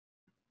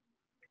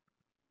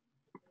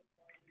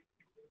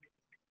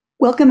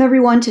Welcome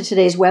everyone to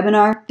today's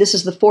webinar. This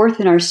is the fourth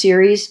in our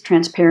series,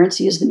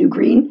 Transparency is the New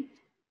Green,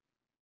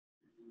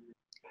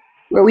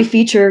 where we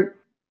feature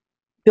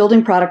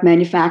building product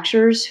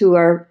manufacturers who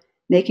are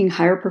making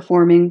higher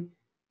performing,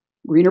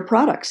 greener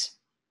products.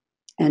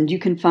 And you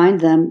can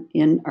find them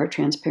in our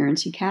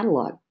transparency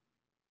catalog.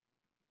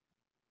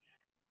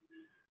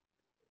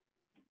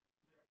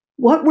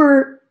 What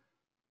we're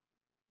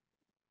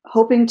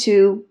hoping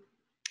to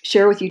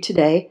share with you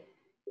today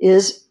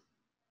is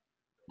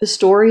the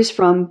stories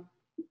from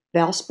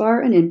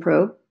Valspar and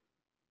Inpro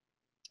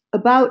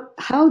about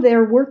how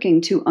they're working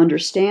to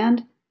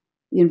understand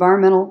the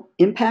environmental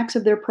impacts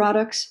of their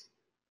products,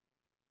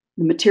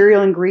 the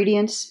material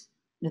ingredients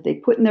that they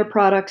put in their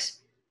products,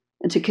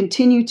 and to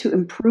continue to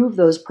improve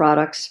those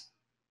products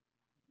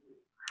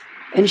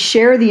and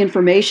share the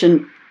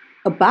information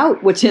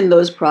about what's in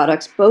those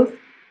products, both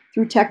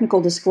through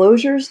technical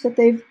disclosures that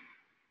they've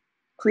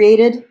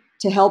created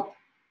to help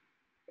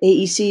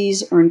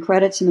AECs earn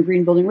credits in the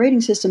green building rating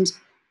systems,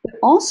 but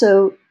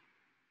also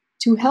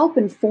to help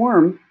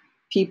inform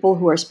people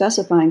who are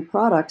specifying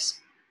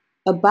products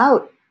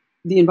about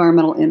the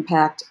environmental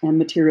impact and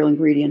material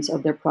ingredients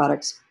of their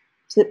products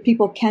so that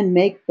people can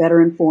make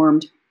better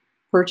informed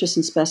purchase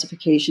and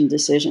specification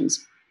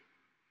decisions.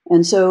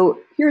 And so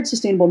here at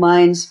Sustainable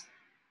Minds,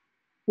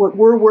 what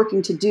we're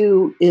working to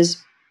do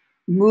is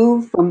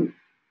move from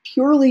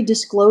purely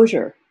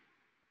disclosure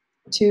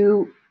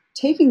to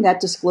taking that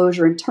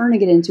disclosure and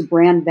turning it into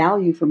brand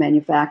value for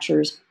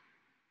manufacturers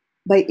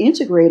by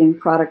integrating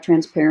product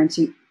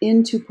transparency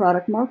into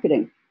product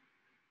marketing.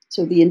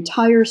 So the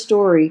entire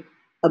story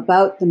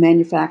about the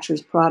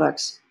manufacturer's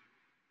products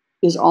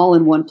is all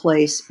in one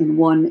place in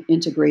one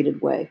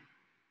integrated way.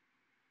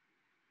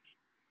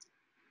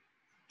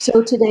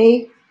 So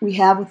today we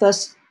have with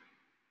us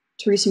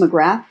Teresa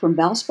McGrath from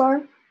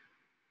Valspar,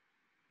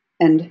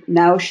 and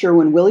now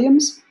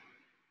Sherwin-Williams,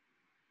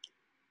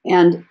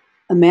 and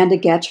Amanda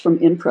Getch from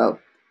Inpro,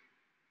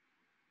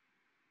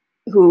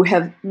 who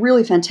have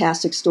really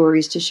fantastic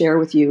stories to share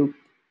with you.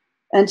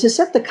 And to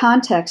set the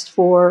context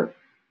for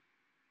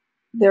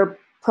their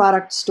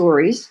product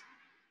stories,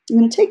 I'm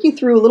going to take you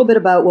through a little bit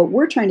about what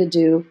we're trying to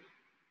do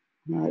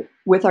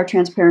with our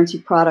transparency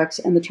products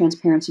and the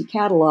transparency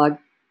catalog,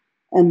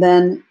 and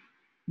then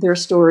their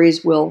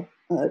stories will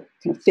kind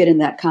of fit in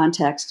that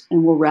context,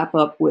 and we'll wrap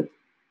up with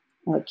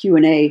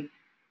Q&A,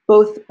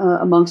 both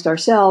amongst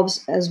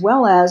ourselves as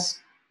well as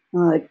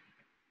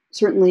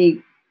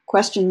certainly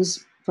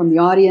questions from the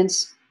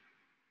audience.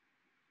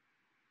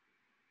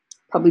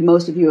 Probably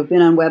most of you have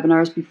been on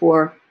webinars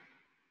before.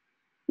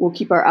 We'll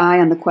keep our eye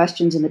on the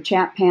questions in the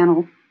chat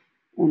panel,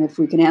 and if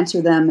we can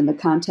answer them in the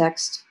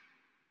context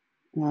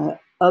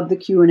of the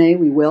Q&A,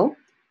 we will,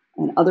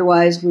 and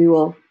otherwise we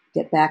will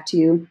get back to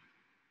you.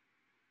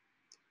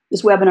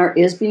 This webinar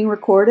is being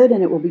recorded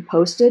and it will be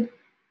posted,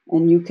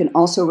 and you can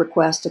also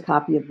request a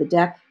copy of the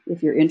deck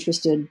if you're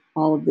interested.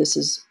 All of this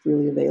is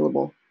freely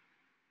available.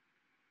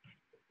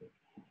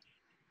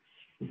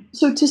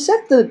 So to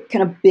set the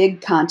kind of big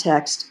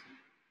context,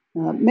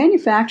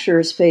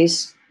 manufacturers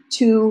face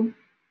two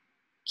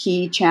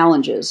key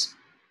challenges.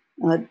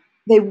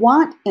 They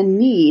want and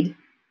need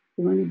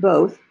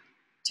both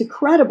to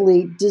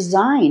credibly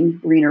design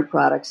greener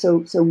products,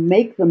 so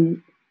make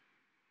them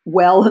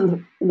well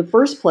in the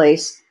first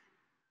place.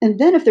 And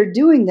then if they're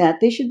doing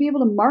that, they should be able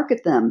to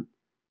market them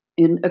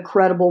in a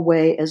credible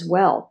way as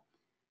well.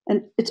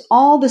 And it's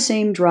all the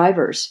same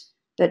drivers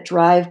that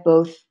drive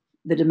both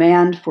the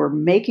demand for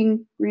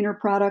making greener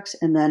products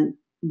and then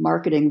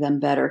marketing them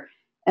better.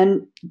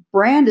 And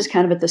brand is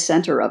kind of at the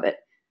center of it.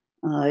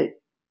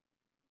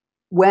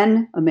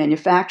 When a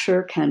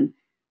manufacturer can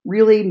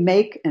really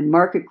make and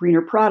market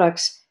greener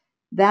products,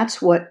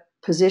 that's what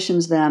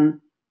positions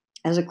them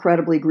as a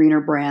credibly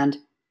greener brand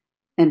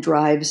and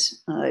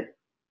drives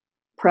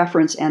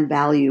preference and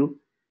value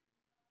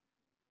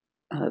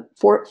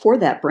for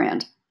that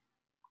brand.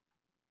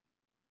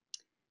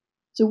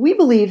 So we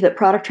believe that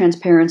product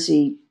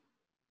transparency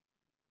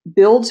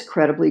builds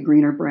credibly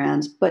greener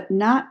brands, but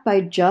not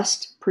by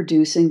just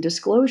producing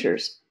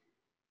disclosures.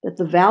 That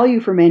the value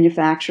for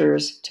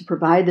manufacturers to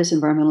provide this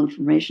environmental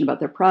information about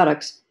their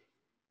products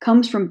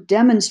comes from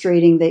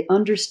demonstrating they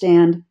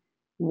understand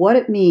what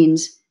it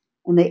means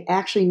and they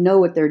actually know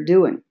what they're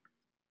doing.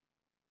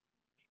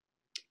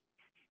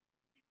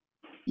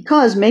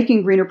 Because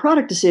making greener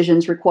product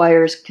decisions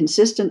requires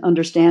consistent,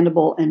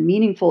 understandable, and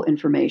meaningful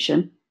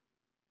information.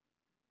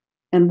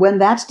 And when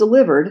that's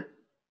delivered,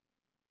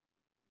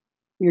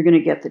 you're going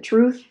to get the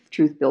truth.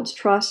 Truth builds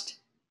trust.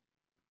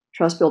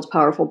 Trust builds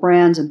powerful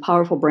brands, and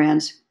powerful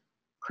brands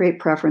create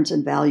preference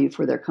and value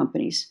for their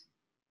companies.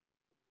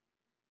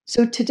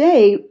 So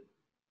today,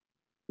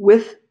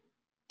 with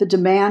the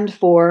demand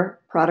for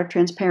product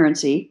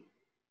transparency,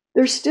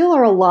 there still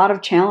are a lot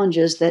of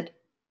challenges that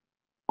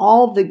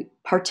all the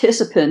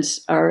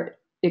participants are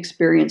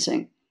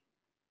experiencing.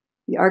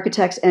 The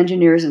architects,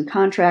 engineers, and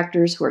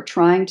contractors who are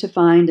trying to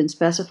find and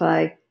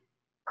specify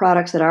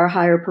products that are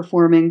higher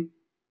performing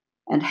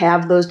and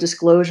have those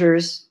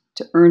disclosures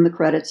to earn the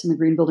credits in the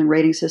green building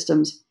rating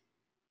systems,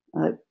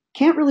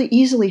 can't really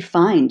easily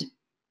find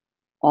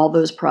all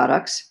those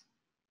products,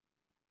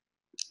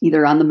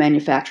 either on the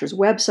manufacturer's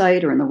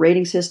website or in the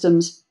rating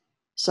systems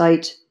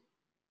site.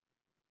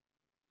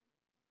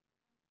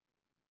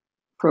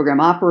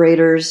 Program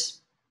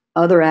operators,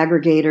 other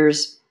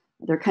aggregators,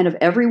 they're kind of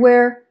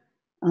everywhere.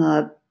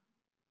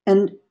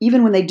 And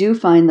even when they do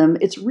find them,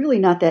 it's really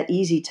not that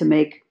easy to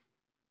make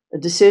a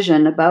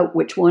decision about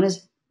which one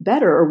is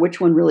better or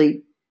which one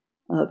really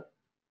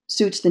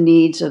suits the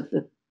needs of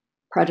the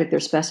project they're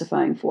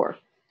specifying for.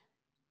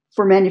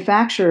 For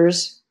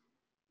manufacturers,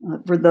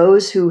 for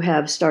those who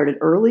have started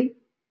early,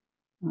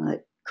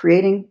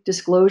 creating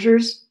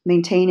disclosures,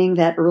 maintaining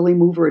that early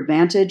mover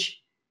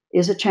advantage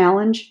is a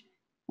challenge.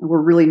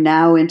 We're really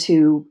now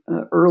into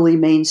early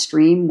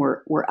mainstream.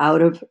 We're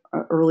out of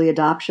early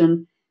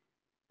adoption.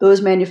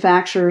 Those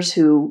manufacturers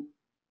who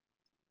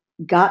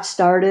got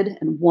started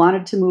and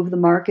wanted to move the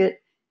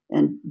market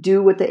and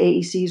do what the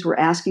AECs were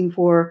asking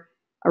for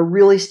are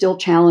really still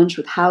challenged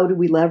with how do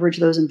we leverage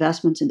those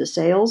investments into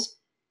sales.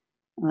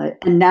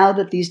 And now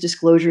that these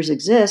disclosures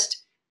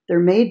exist, they're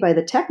made by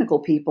the technical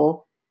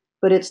people,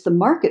 but it's the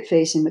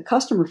market-facing, the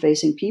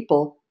customer-facing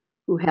people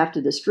who have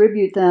to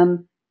distribute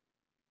them,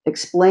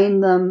 explain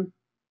them,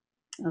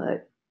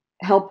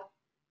 help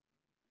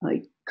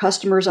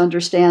customers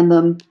understand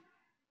them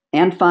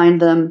and find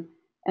them,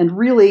 and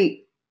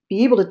really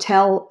be able to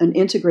tell an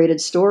integrated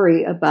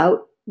story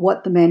about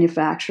what the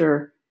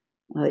manufacturer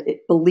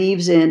it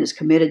believes in, is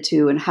committed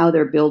to, and how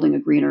they're building a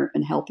greener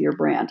and healthier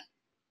brand.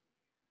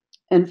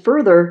 And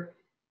further,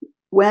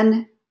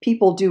 when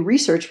people do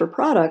research for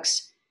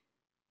products,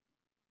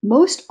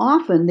 most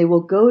often they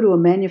will go to a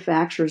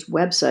manufacturer's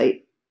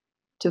website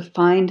to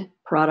find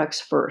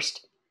products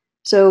first.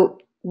 So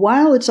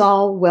while it's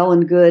all well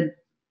and good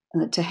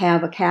to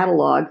have a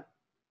catalog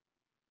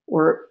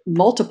or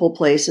multiple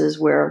places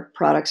where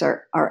products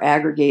are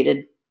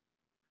aggregated,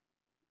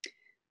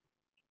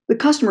 the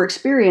customer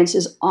experience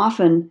is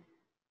often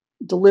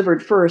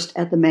delivered first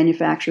at the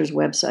manufacturer's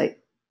website.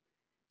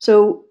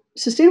 So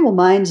Sustainable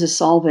Minds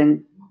is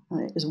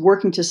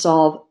working to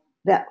solve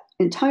that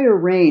entire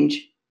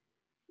range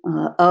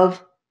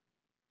of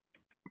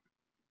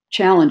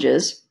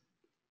challenges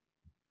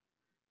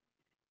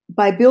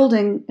by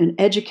building an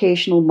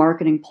educational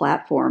marketing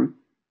platform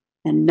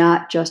and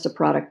not just a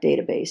product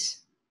database.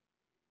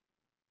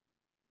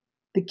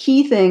 The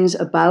key things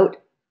about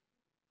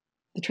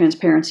the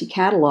transparency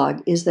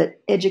catalog is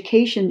that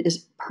education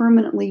is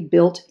permanently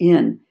built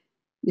in,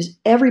 because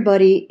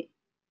everybody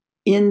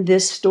in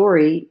this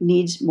story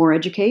needs more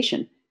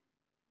education.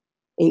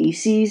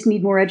 AECs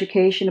need more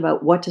education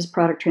about what does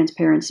product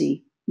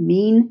transparency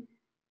mean,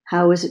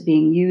 how is it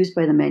being used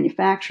by the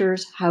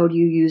manufacturers, how do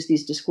you use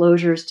these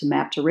disclosures to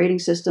map to rating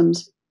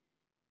systems,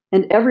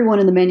 and everyone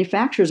in the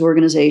manufacturer's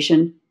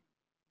organization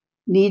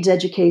needs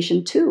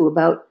education too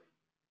about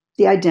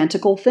the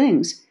identical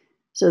things,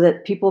 so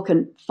that people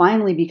can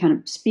finally be kind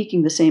of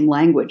speaking the same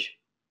language.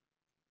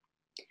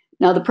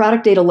 Now, the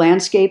product data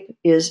landscape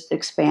is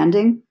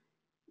expanding.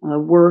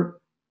 We're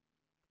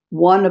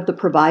one of the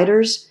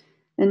providers.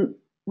 And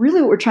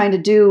really what we're trying to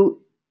do,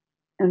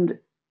 and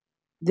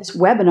this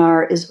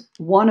webinar is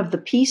one of the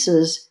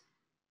pieces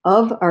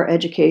of our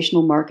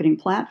educational marketing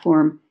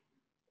platform,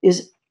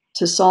 is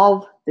to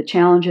solve the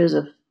challenges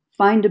of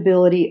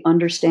findability,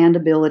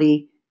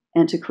 understandability,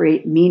 and to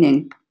create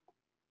meaning.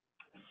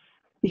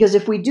 Because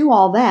if we do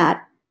all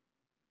that,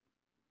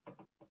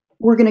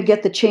 we're going to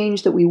get the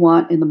change that we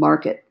want in the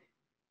market,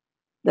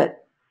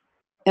 that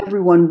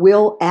everyone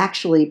will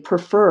actually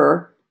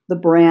prefer the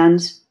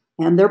brands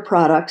and their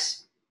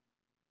products,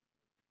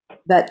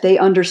 that they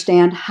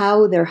understand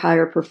how they're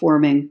higher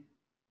performing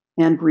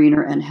and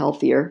greener and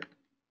healthier.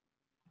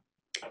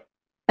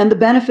 And the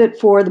benefit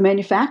for the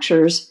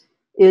manufacturers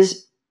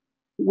is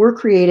we're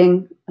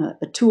creating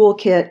a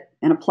toolkit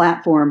and a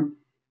platform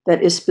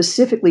that is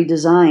specifically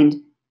designed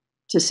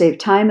to save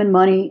time and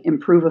money,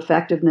 improve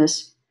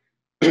effectiveness,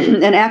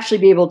 and actually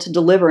be able to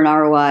deliver an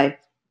ROI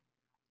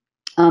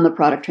on the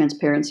product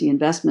transparency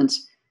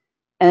investments.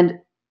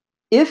 And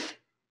if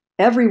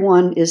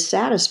everyone is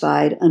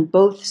satisfied on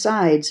both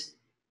sides,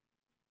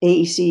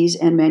 AECs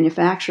and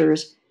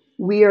manufacturers,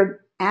 we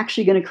are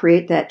actually going to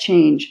create that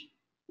change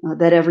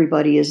that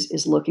everybody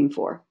is looking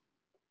for.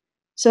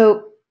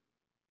 So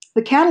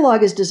the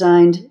catalog is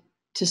designed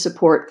to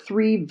support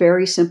 3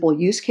 very simple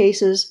use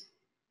cases.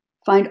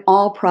 Find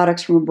all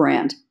products from a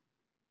brand.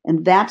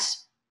 And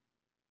that's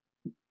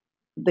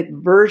the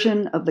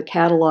version of the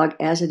catalog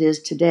as it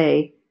is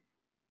today.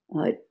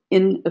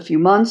 In a few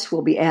months,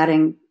 we'll be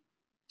adding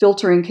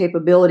filtering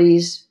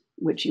capabilities,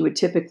 which you would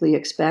typically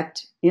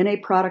expect in a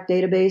product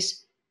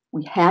database.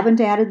 We haven't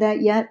added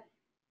that yet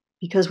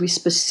because we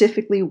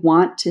specifically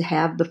want to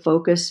have the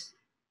focus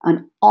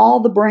on all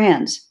the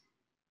brands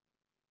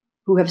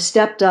who have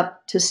stepped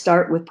up to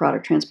start with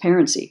product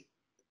transparency.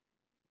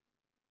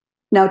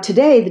 Now,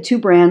 today, the 2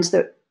 brands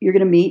that you're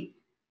going to meet,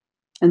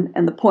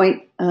 and the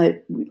point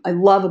I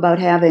love about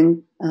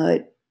having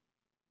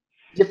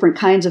different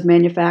kinds of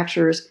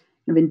manufacturers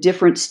in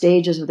different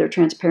stages of their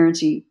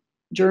transparency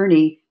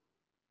journey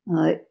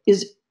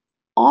is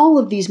all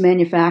of these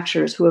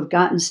manufacturers who have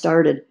gotten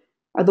started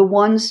are the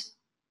ones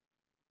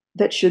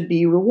that should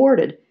be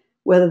rewarded,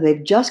 whether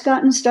they've just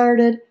gotten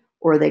started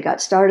or they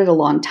got started a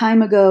long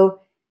time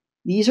ago.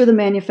 These are the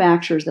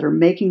manufacturers that are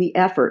making the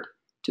effort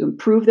to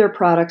improve their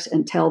products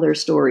and tell their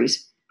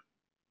stories.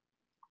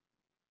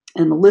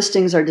 And the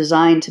listings are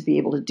designed to be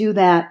able to do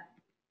that.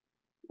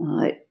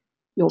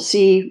 You'll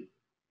see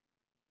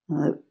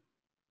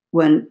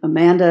when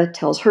Amanda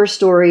tells her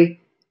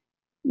story,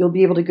 you'll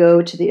be able to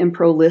go to the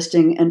Inpro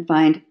listing and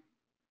find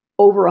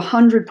over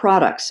 100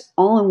 products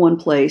all in one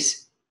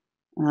place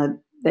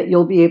that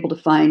you'll be able to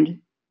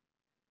find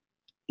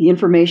the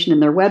information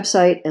in their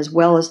website as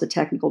well as the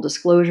technical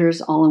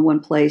disclosures all in one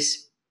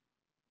place.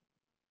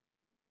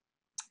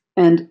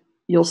 And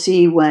you'll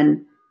see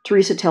when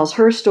Teresa tells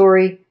her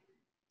story,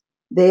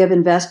 they have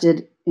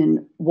invested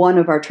in one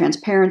of our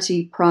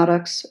transparency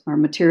products, our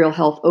material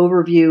health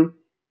overview,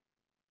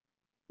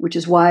 which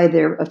is why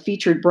they're a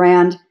featured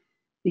brand,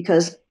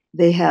 because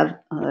they have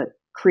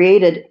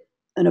created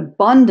an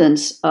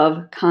abundance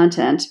of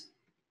content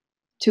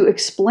to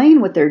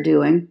explain what they're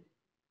doing,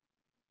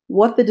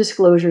 what the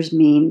disclosures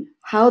mean,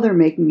 how they're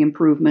making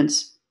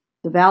improvements,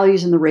 the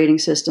values in the rating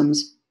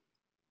systems.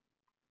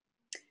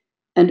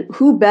 And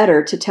who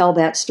better to tell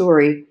that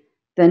story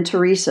than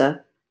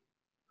Teresa,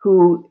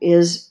 who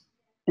is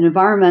an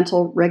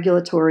environmental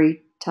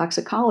regulatory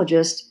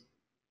toxicologist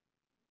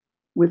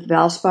with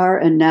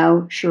Valspar and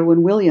now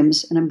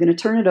Sherwin-Williams. And I'm going to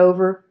turn it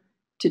over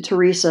to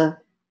Teresa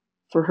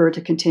for her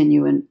to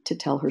continue and to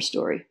tell her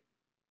story.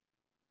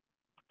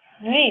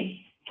 All right.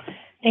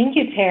 Thank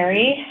you,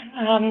 Terry.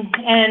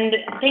 And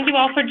thank you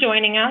all for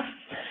joining us.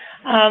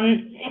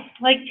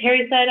 Like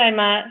Terry said, I'm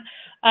a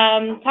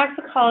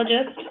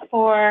toxicologist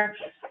for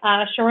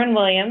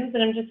Sherwin-Williams,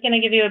 and I'm just going to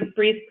give you a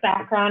brief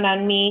background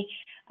on me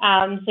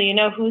so you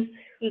know who's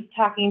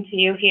talking to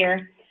you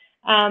here.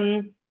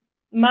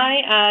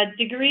 My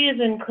degree is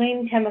in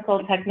clean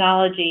chemical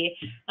technology,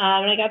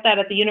 and I got that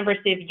at the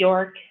University of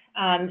York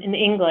in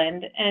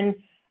England. And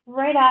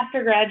right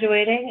after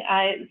graduating,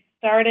 I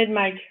started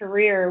my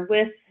career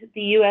with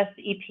the US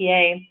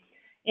EPA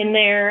in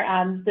their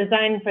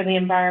Design for the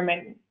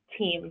Environment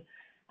team.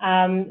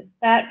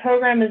 That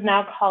program is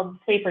now called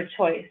Safer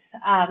Choice.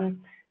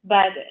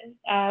 But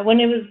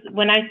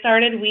when I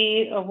started,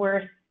 we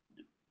were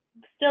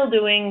still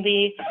doing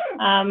the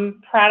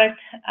product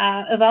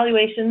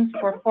evaluations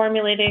for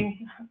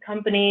formulating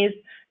companies,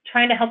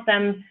 trying to help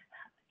them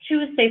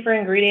choose safer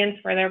ingredients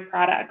for their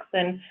products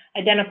and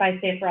identify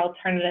safer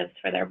alternatives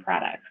for their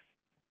products.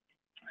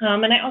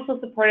 And I also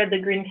supported the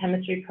green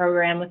chemistry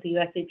program with the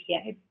US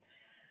EPA.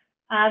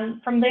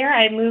 From there,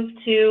 I moved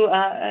to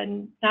a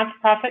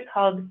not-for-profit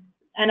called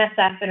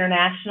NSF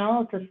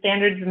International. It's a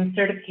standards and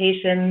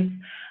certifications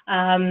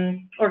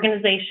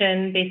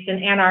organization based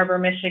in Ann Arbor,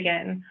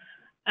 Michigan.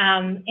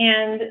 And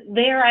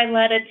there I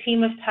led a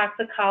team of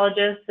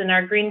toxicologists in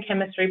our green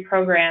chemistry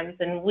programs,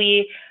 and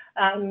we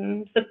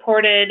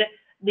supported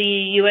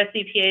the US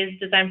EPA's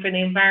Design for the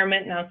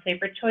Environment, now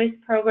Safer Choice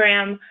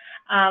program,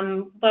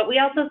 but we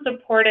also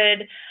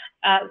supported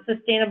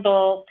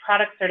sustainable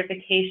product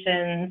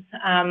certifications,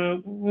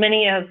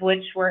 many of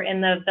which were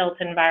in the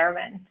built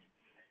environment.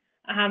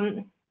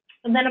 And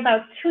then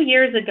about 2.5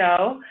 years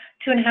ago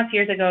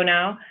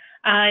now,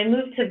 I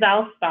moved to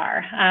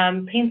Valspar,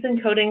 paints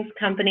and coatings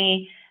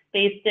company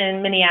based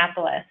in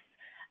Minneapolis.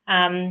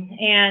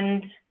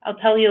 And I'll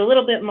tell you a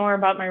little bit more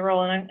about my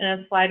role in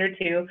a slide or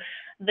two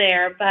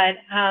there, but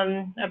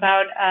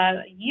about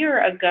a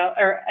year ago,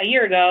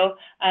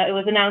 it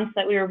was announced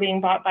that we were being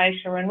bought by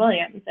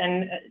Sherwin-Williams,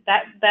 and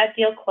that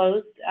deal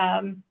closed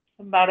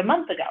about a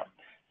month ago.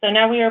 So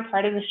now we are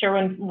part of the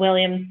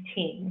Sherwin-Williams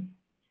team.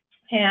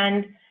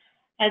 And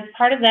as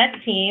part of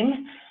that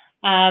team,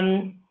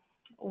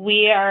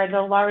 we are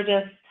the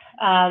largest,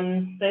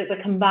 the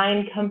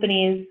combined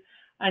companies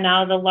are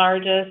now the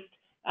largest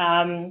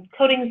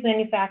coatings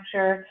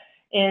manufacturer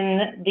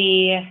in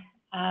the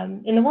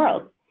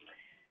world.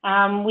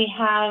 We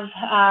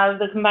have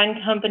the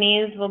combined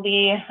companies will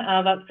be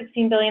about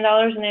 $16 billion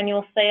in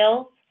annual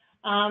sales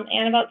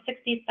and about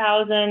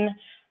 60,000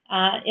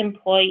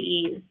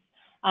 employees.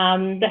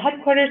 The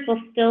headquarters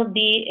will still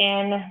be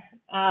in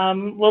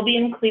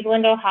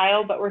Cleveland,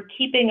 Ohio, but we're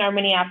keeping our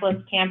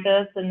Minneapolis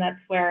campus, and that's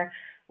where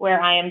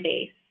I am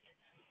based.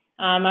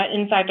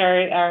 In fact,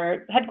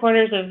 our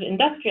headquarters of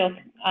industrial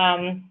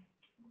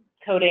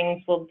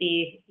coatings will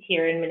be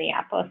here in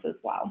Minneapolis as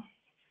well.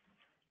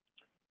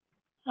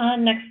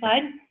 Next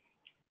slide.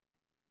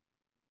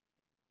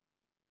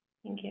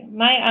 Thank you.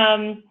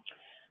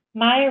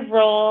 My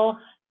role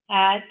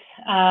at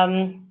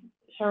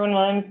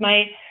Sherwin-Williams,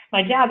 my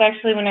job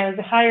actually when I was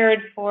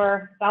hired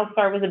for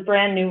Valspar was a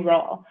brand new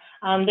role.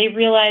 They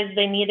realized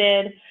they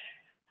needed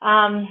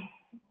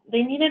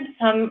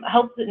some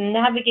help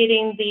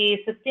navigating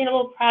the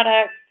sustainable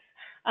products,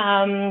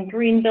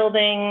 green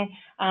building,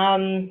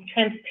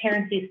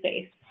 transparency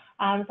space.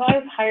 So I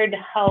was hired to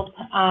help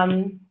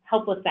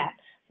with that.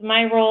 So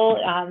my role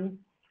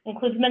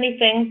includes many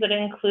things, but it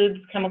includes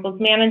chemicals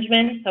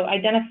management, so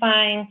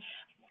identifying,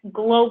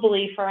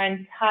 globally for our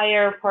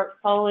entire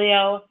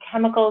portfolio,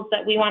 chemicals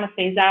that we want to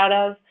phase out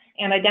of,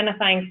 and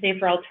identifying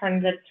safer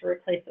alternatives to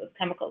replace those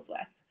chemicals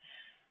with.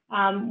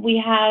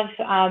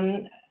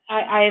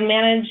 I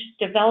manage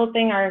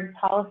developing our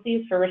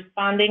policies for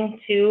responding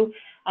to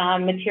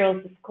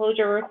materials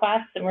disclosure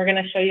requests, and we're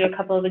going to show you a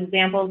couple of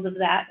examples of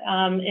that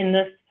in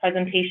this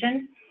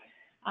presentation.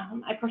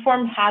 I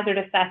perform hazard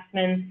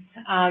assessments,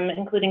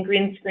 including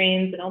green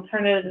screens and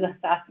alternative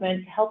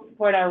assessment to help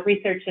support our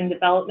research and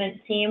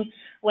development team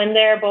when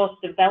they're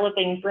both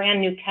developing brand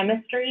new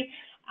chemistry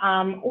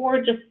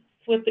or just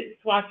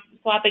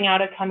swapping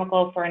out a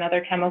chemical for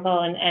another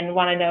chemical and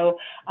want to know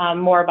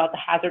more about the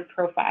hazard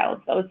profile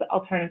of those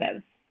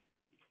alternatives.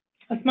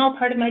 A small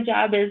part of my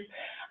job is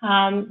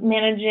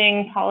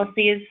managing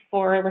policies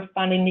for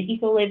responding to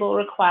eco-label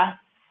requests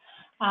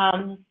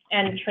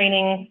and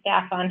training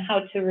staff on how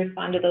to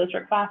respond to those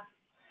requests.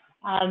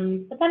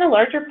 But then a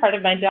larger part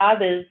of my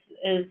job is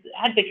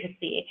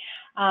advocacy.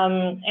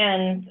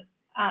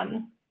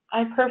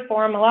 I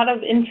perform a lot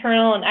of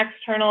internal and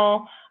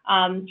external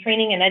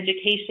training and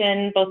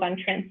education, both on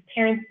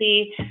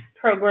transparency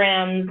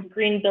programs,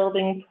 green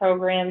building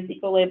programs,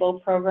 eco-label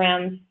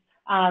programs,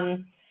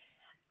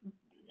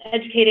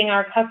 educating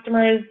our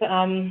customers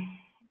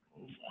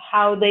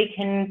how they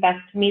can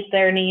best meet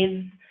their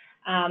needs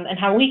and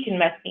how we can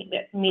best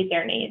meet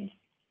their needs.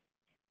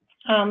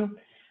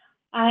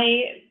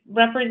 I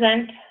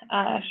represent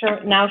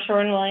now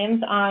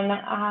Sherwin-Williams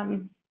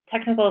on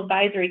technical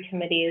advisory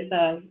committees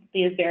of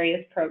these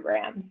various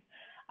programs.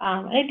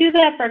 I do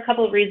that for a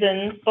couple of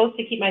reasons, both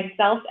to keep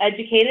myself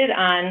educated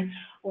on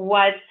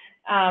what's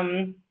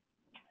going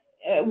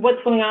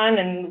on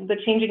and the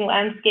changing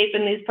landscape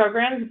in these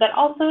programs, but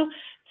also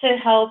to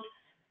help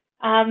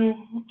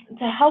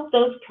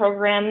those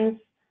programs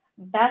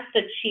best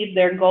achieve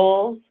their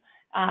goals,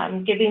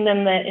 giving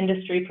them the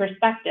industry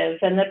perspective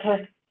and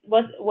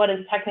what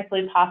is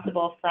technically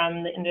possible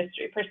from the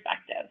industry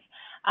perspective.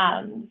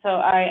 So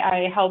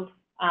I help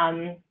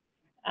on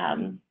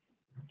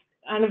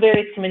the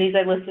various committees.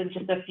 I listed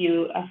just a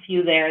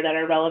few there that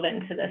are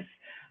relevant to this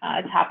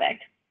topic.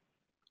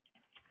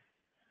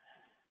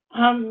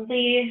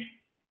 The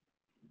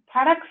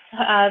products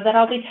that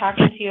I'll be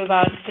talking to you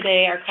about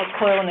today are called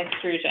coil and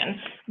extrusion.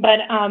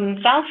 But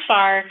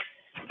Valspar,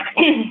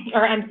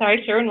 or I'm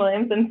sorry,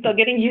 Sherwin-Williams, I'm still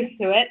getting used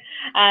to it.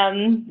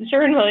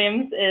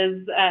 Sherwin-Williams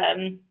is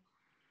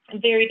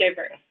very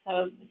diverse.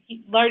 So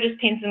largest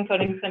paints and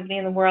coatings company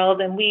in the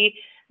world, and we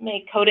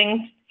make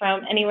coatings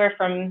from anywhere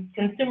from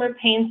consumer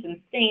paints and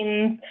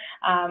stains.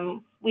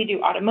 We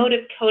do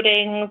automotive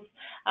coatings,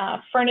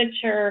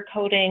 furniture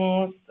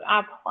coatings,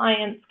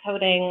 appliance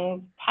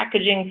coatings,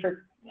 packaging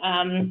for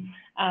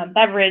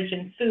beverage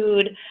and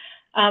food.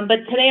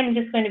 But today I'm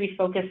just going to be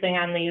focusing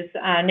on these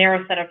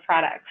narrow set of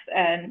products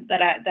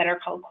that are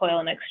called coil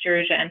and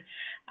extrusion.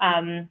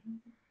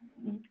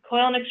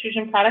 Coil and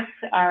extrusion products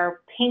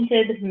are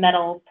painted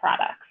metal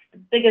products. The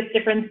biggest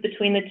difference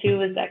between the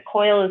two is that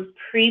coil is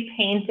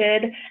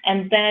pre-painted,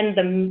 and then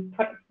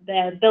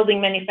the building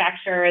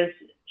manufacturer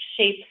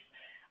shapes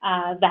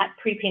that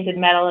pre-painted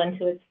metal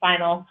into its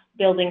final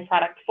building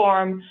product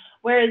form,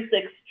 whereas the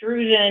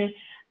extrusion,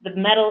 the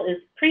metal is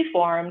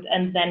preformed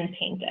and then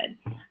painted.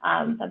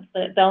 That's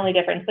the only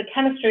difference. The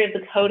chemistry of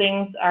the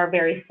coatings are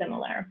very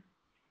similar.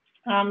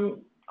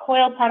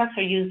 Coil products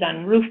are used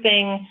on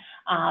roofing,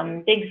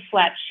 big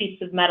flat sheets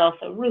of metal,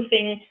 so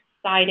roofing,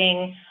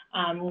 siding,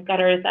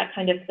 gutters, that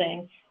kind of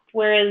thing.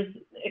 Whereas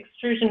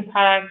extrusion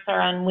products are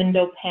on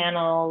window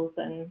panels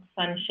and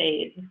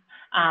sunshades.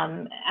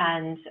 You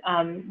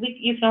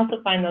can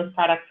also find those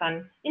products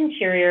on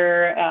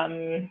interior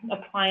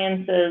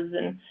appliances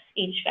and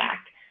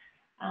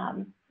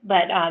HVAC.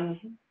 But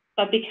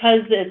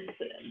because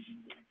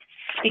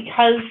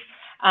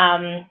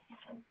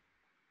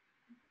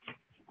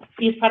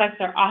these products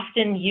are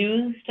often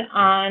used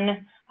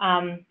on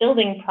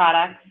building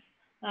products,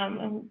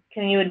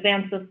 can you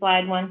advance the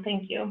slide one?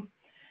 Thank you.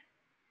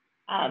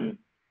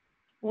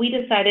 We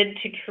decided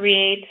to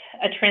create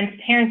a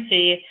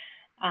transparency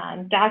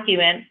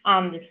document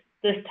on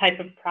this type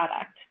of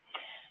product.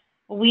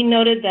 We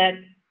noted that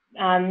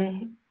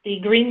the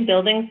green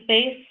building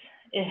space,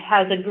 it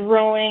has a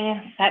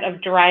growing set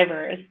of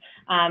drivers,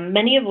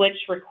 many of which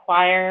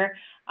require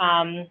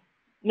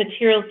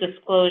materials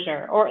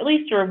disclosure, or at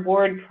least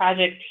reward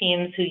project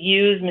teams who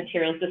use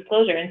materials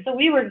disclosure. And so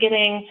we were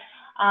getting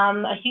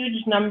a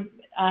huge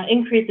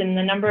increase in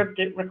the number of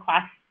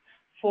requests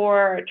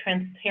for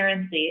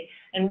transparency.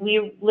 And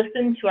we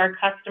listened to our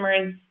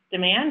customers'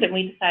 demand, and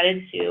we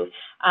decided to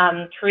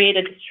create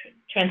a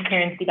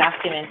transparency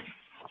document.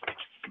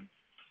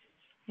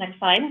 Next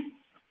slide.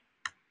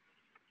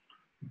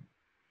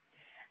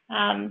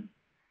 And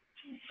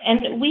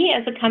we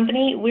as a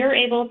company, we're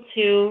able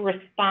to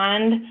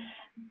respond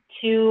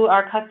to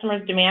our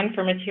customers' demand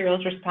for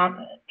materials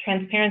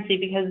transparency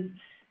because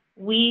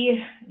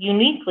we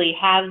uniquely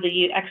have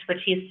the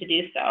expertise to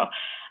do so.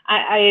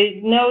 I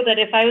know that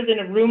if I was in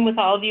a room with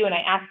all of you and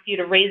I asked you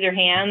to raise your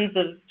hands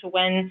as to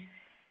when,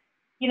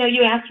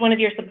 you asked one of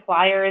your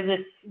suppliers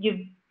if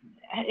you've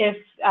if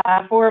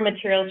for a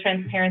materials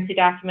transparency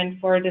document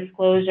for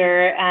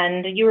disclosure,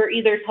 and you were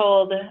either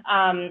told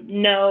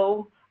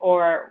no,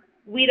 or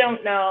we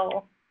don't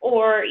know,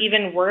 or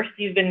even worse,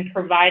 you've been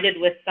provided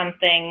with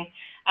something,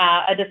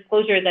 a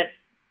disclosure that's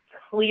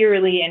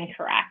clearly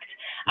incorrect.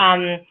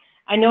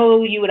 I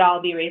know you would all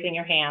be raising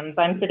your hands.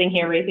 I'm sitting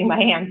here raising my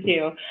hand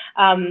too.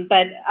 And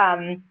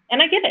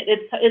I get it.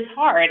 It's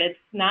hard. It's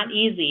not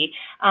easy.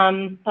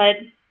 But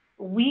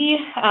we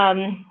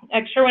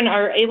at Sherwin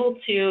are able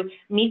to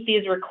meet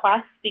these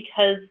requests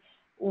because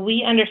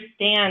we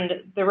understand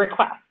the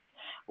requests.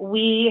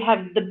 We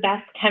have the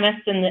best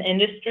chemists in the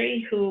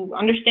industry who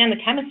understand the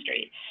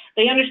chemistry.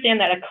 They understand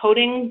that a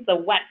coating, the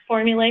wet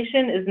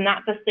formulation, is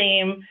not the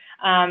same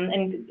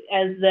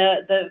as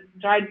the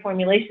dried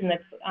formulation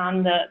that's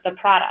on the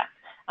product.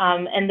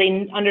 And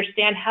they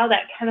understand how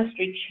that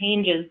chemistry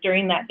changes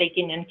during that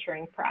baking and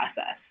curing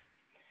process.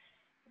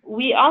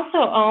 We also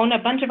own a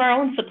bunch of our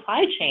own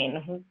supply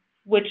chain,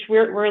 which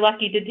we're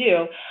lucky to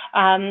do.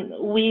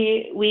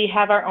 We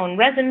have our own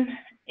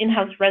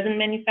in-house resin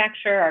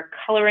manufacturer, our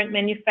colorant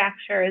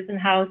manufacturer is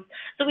in-house,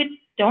 so we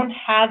don't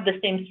have the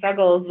same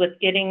struggles with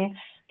getting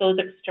those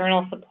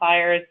external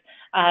suppliers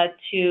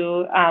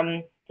so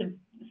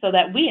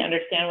that we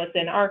understand what's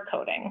in our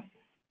coatings.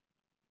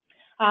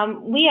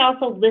 We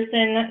also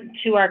listen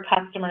to our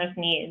customers'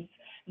 needs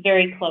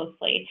very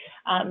closely.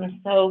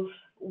 So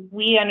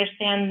we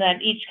understand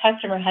that each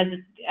customer has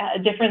a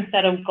different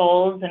set of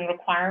goals and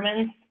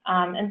requirements,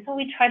 and so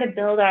we try to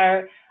build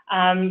our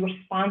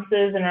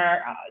responses and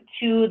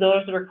to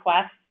those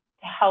requests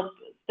to help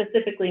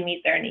specifically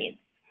meet their needs.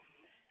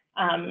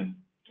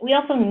 We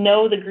also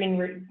know the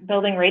green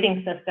building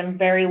rating system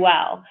very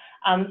well.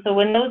 So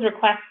when those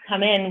requests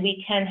come in,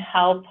 we can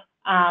help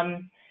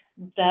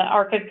the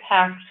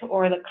architect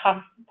or the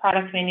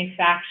product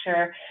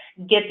manufacturer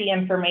get the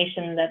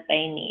information that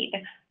they need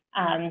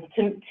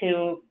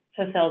to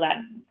fulfill that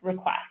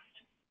request.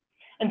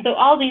 And so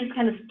all these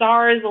kind of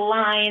stars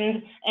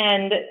aligned,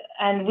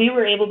 and we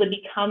were able to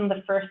become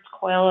the first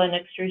coil and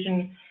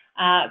extrusion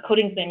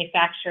coatings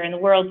manufacturer in the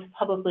world to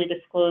publicly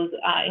disclose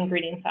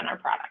ingredients on our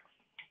products.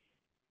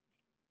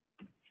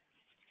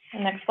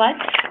 And next slide.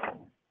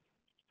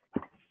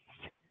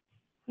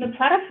 The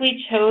product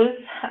we chose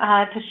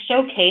to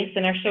showcase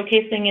and are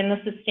showcasing in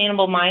the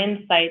Sustainable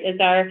Minds site is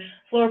our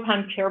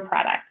Fluorocarbon Pure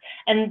product.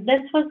 And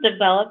this was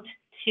developed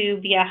to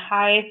be a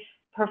high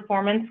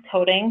performance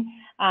coating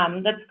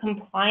that's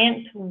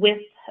compliant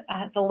with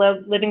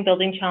the Living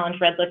Building Challenge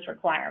Red List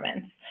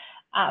requirements.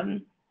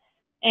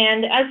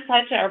 And as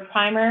such, our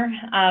primer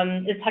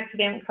is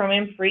hexavalent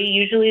chromium free.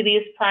 Usually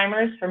these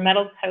primers for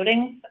metal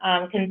coatings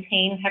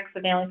contain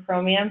hexavalent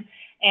chromium,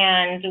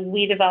 and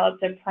we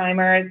developed a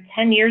primer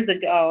 10 years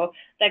ago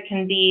that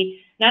can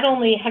be not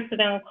only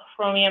hexavalent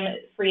chromium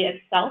free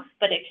itself,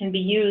 but it can be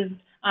used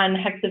on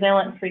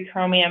hexavalent free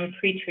chromium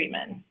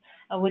pretreatment,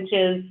 which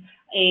is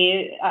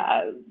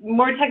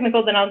more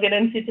technical than I'll get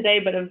into today,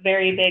 but a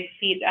very big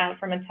feat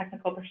from a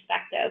technical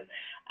perspective,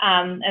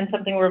 and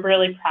something we're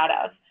really proud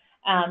of.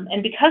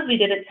 And because we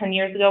did it 10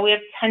 years ago, we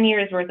have 10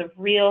 years worth of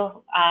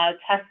real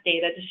test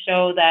data to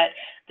show that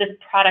this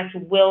product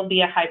will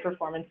be a high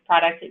performance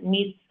product. It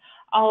meets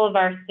all of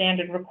our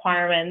standard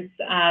requirements,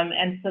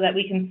 and so that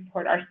we can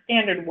support our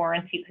standard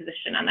warranty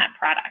position on that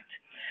product.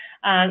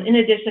 In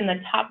addition, the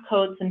top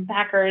coats and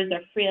backers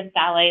are free of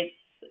phthalates,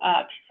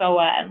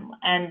 PFOA,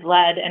 and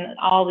lead, and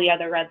all the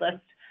other Red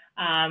List,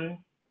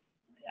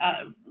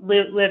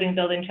 Living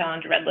Building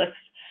Challenge Red List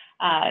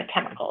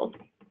chemicals.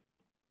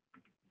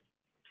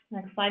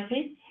 Next slide,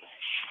 please.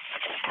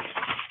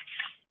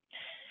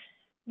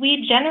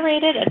 We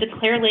generated a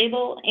declare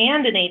label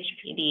and an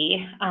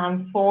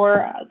HPD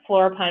for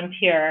Fluorocarbon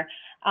Pure,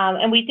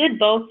 and we did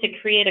both to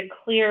create a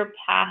clear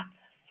path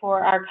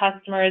for our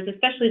customers,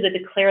 especially the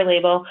declare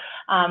label,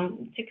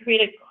 to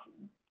create a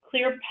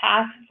clear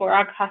path for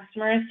our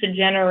customers to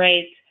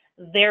generate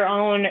their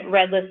own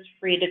Red List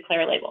free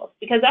declare labels,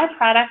 because our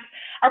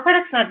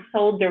product's not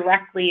sold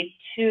directly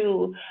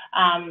to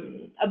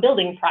a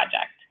building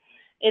project.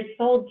 It's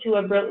sold to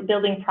a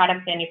building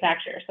product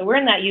manufacturer. So we're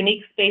in that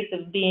unique space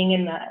of being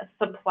in the a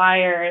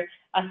supplier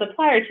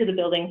to the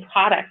building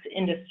product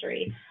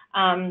industry,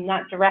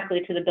 not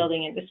directly to the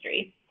building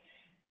industry.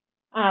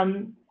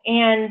 And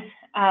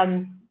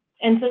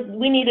so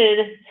we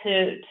needed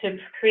to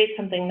create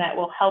something that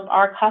will help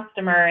our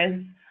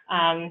customers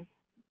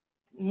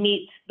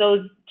meet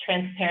those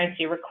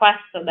transparency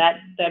requests so that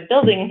the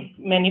building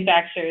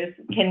manufacturers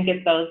can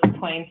get those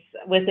points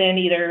within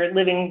either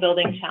Living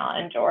Building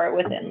Challenge or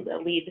within the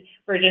LEED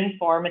version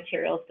 4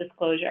 materials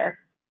disclosure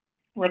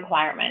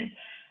requirement.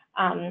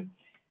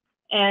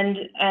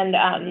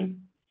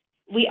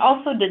 We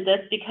also did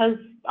this because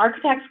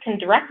architects can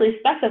directly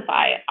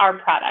specify our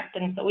product,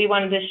 and so we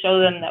wanted to show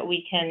them that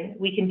we can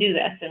do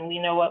this, and we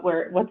know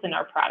what's in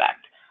our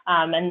product,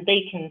 and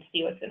they can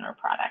see what's in our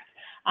product,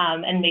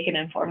 and make an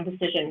informed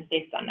decision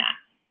based on that.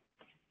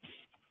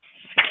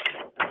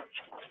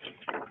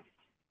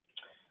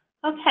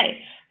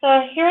 Okay,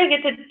 so here I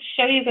get to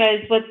show you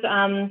guys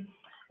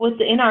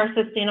within our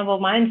Sustainable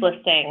Minds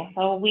listing.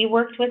 So we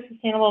worked with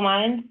Sustainable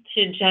Minds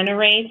to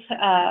generate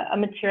a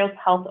materials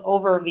health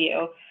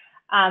overview.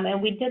 And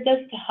we did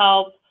this to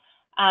help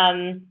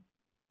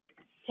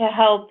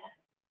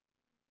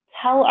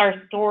tell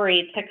our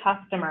story to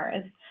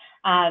customers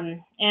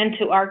and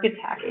to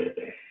architects.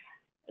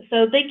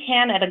 So they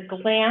can, at a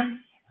glance,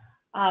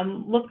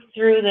 look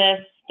through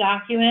this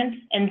document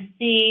and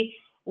see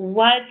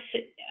what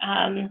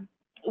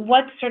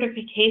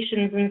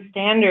certifications and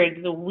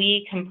standards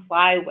we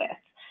comply with.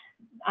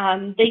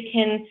 They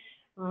can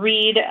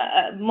read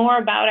more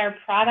about our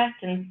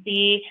product and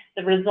see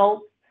the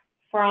results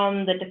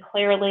from the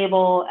Declare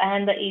label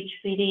and the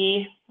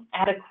HPD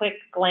at a quick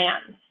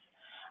glance.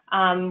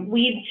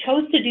 We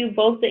chose to do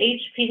both the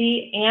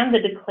HPD and the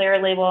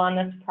Declare label on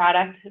this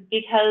product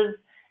because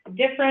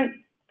different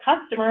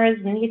customers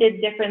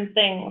needed different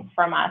things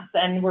from us,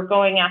 and we're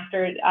going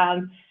after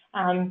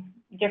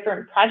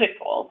different project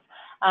goals.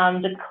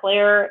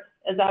 Declare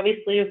is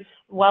obviously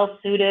well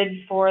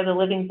suited for the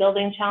Living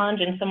Building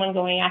Challenge and someone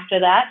going after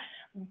that.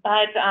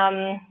 But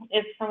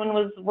if someone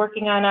was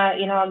working on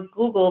a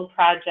Google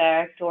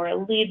project or a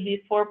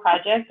LEED V4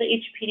 project, the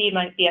HPD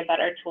might be a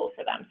better tool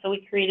for them. So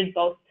we created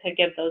both to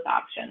give those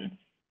options.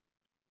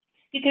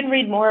 You can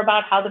read more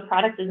about how the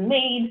product is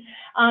made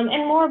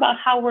and more about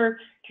how we're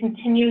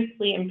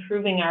continuously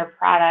improving our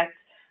product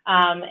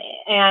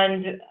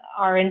and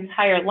our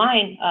entire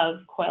line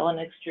of coil and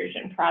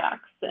extrusion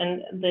products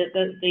and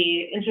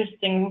the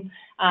interesting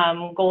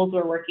goals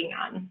we're working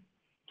on.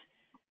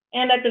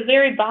 And at the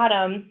very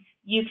bottom,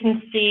 you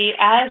can see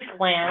at a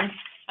glance,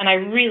 and I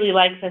really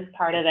like this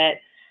part of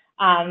it,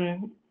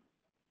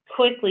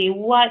 quickly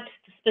what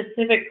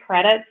specific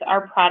credits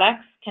our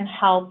products can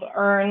help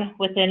earn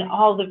within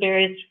all the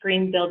various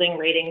green building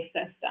rating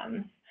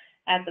systems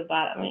at the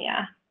bottom.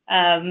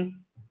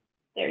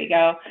 There you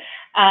go.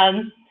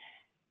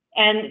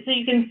 And so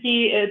you can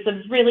see it's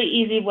a really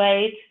easy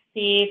way to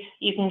see.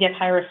 You can get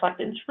high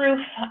reflectance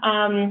roof.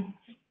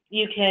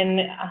 You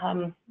can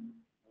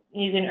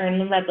earn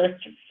the lead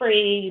list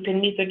free. You can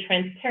meet the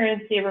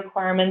transparency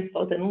requirements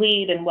both in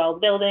LEED and well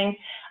building.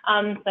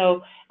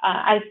 So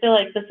I feel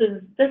like this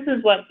is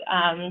what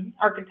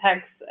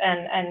architects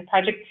and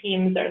project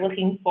teams are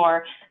looking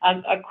for,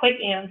 a quick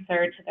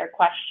answer to their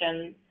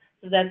questions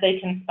so that they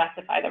can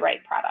specify the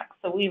right product.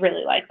 So we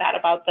really like that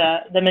about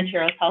the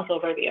materials health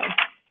overview.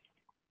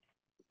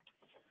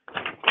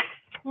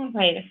 All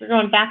right, if we're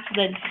going back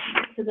to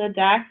the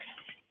deck.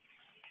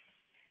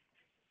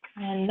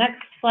 And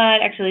next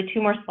slide, actually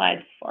 2 more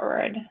slides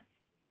forward.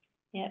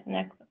 Yeah,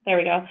 next, there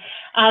we go.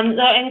 So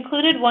I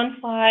included one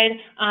slide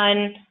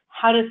on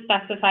how to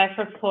specify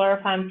for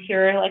Fluorophon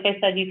Pure. Like I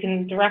said, you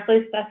can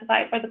directly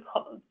specify for the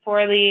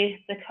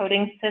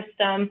coating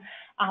system.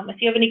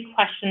 If you have any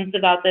questions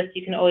about this,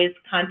 you can always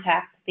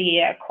contact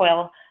the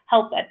coil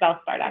help at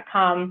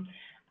valspar.com.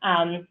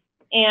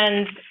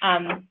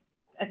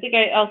 I think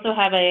I also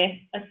have a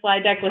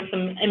slide deck with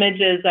some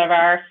images of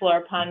our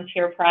Fluorophon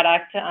Pure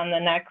product on the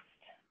next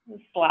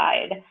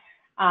slide.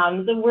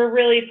 So we're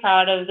really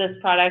proud of this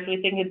product. We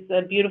think it's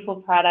a beautiful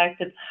product.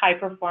 It's high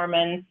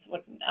performance,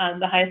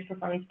 the highest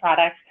performance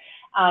product.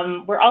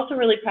 We're also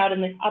really proud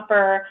in the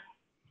upper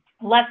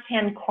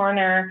left-hand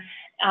corner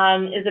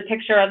is a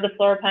picture of the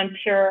Fluorophon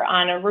Pure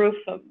on a roof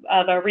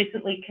of a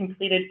recently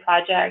completed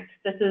project.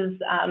 This is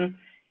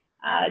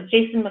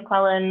Jason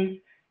McClellan's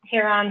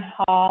Heron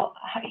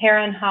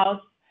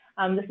House.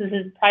 This is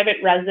his private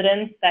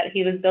residence that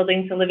he was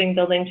building to Living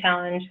Building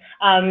Challenge.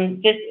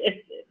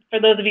 For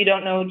those of you who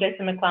don't know,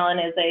 Jason McClellan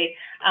is the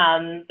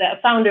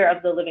founder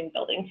of the Living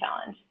Building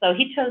Challenge. So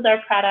he chose our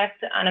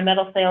product on a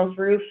metal sales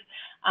roof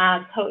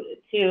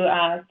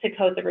to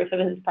coat the roof of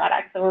his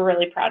product. So we're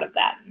really proud of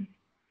that.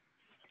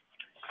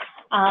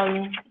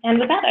 And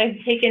with that, I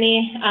take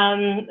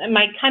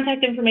my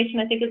contact information,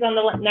 I think, is on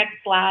the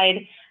next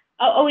slide.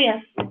 Oh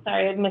yes,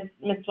 sorry, I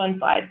missed one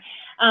slide.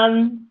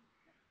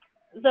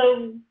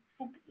 So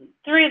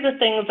 3 of the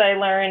things I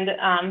learned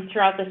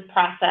throughout this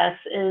process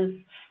is,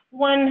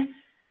 one,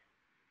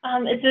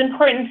 it's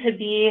important to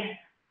be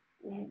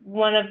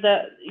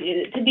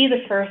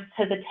the first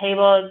to the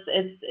table.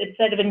 It's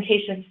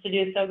advantageous to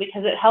do so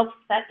because it helps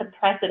set the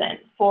precedent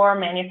for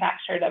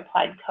manufactured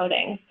applied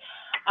coatings.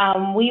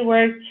 We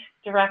worked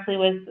directly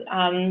with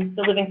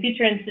the Living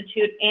Future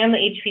Institute and the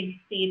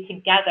HPC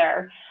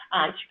together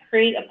to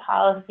create a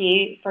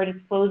policy for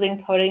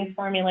disclosing coatings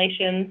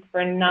formulations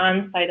for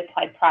non-site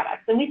applied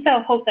products. And we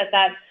so hope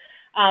that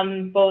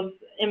both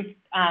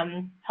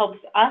helps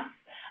us,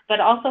 but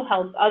also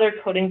helps other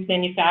coatings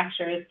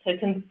manufacturers to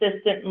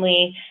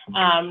consistently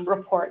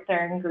report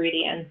their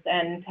ingredients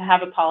and to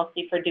have a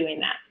policy for doing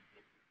that.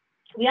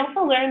 We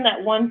also learned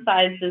that one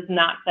size does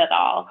not fit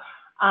all.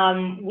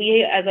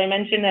 We, as I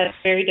mentioned, have a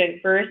very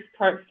diverse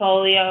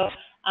portfolio,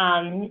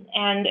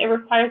 and it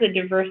requires a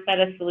diverse set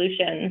of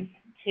solutions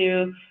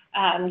to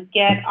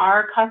get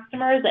our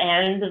customers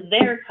and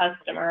their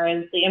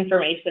customers the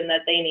information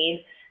that they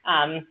need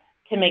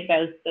to make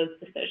those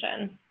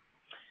decisions.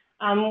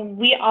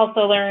 We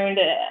also learned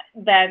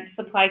that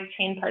supply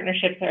chain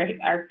partnerships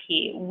are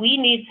key. We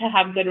need to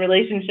have good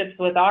relationships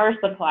with our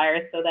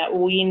suppliers so that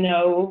we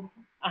know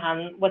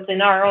what's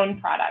in our own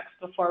products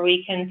before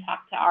we can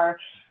talk to our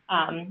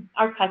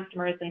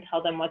customers and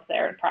tell them what's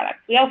their products.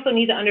 We also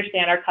need to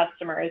understand our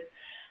customers'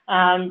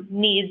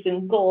 needs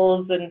and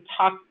goals and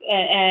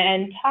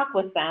talk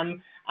with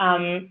them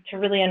to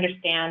really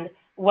understand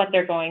what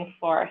they're going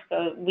for,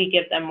 so we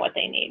give them what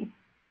they need.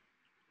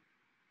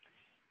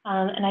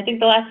 And I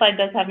think the last slide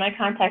does have my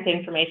contact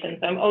information,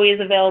 so I'm always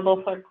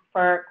available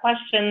for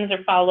questions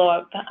or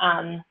follow-up,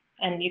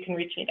 and you can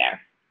reach me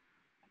there.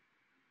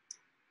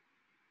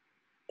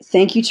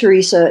 Thank you,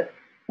 Teresa.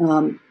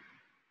 That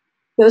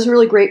was a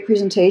really great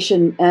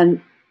presentation,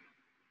 and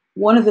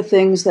one of the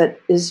things that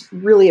is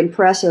really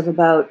impressive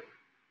about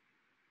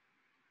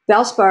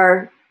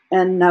Valspar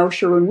and now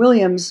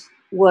Sherwin-Williams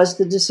was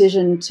the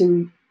decision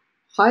to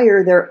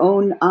hire their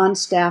own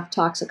on-staff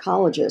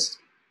toxicologist,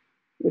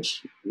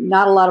 which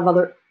not a lot of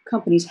other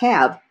companies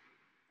have,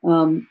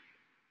 and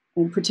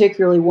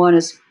particularly one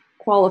as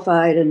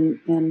qualified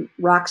and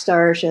rock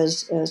starish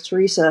as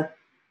Teresa.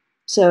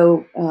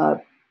 So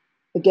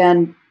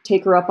again,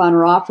 take her up on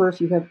her offer if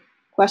you have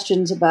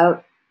questions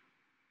about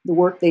the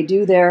work they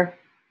do there,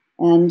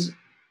 and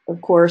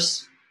of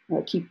course,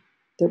 keep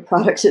their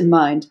products in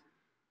mind.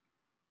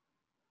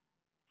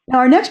 Now,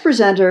 our next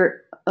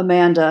presenter,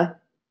 Amanda,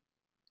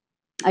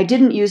 I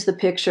didn't use the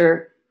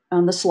picture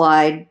on the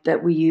slide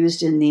that we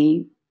used in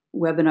the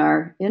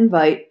webinar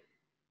invite,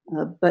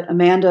 but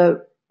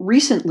Amanda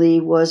recently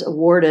was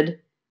awarded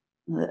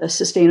a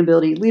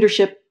Sustainability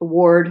Leadership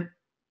Award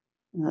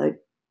by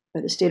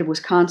the state of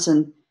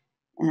Wisconsin.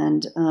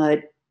 And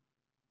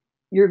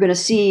you're going to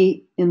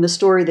see in the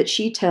story that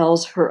she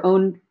tells her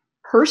own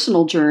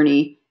personal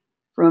journey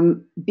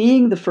from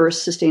being the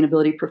first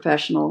sustainability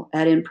professional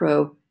at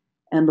Inpro,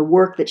 and the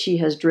work that she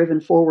has driven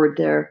forward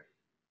there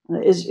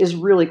is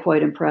really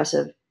quite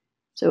impressive.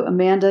 So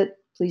Amanda,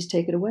 please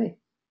take it away.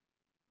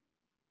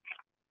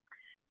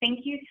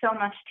 Thank you so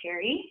much,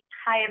 Terry.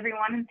 Hi,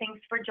 everyone, and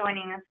thanks for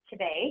joining us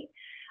today.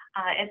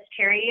 As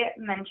Terry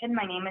mentioned,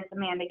 my name is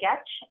Amanda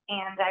Getch,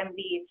 and I'm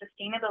the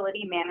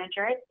Sustainability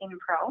Manager at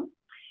Inpro.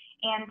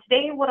 And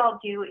today what I'll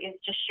do is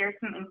just share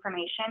some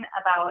information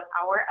about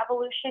our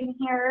evolution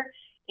here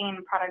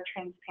in product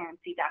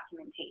transparency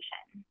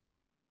documentation.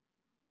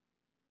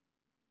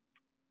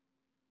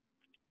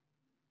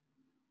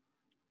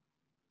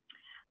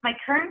 My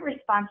current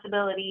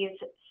responsibilities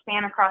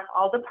span across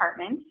all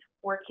departments,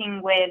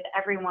 working with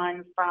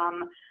everyone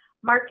from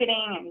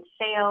marketing and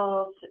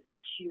sales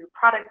to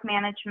product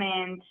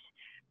management,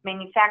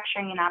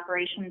 manufacturing and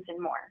operations, and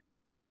more.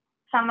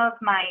 Some of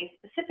my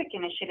specific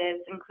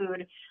initiatives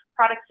include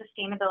product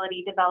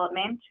sustainability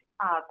development,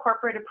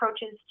 corporate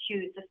approaches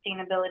to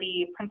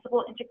sustainability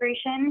principle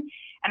integration,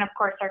 and of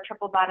course our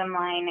triple bottom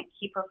line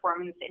key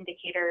performance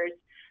indicators,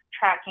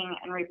 tracking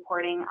and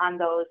reporting on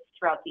those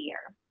throughout the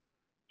year,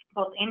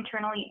 both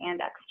internally and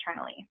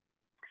externally.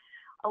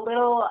 A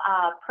little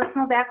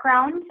personal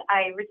background: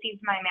 I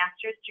received my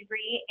master's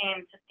degree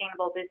in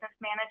sustainable business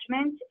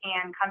management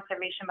and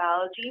conservation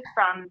biology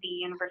from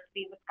the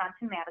University of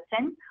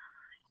Wisconsin-Madison.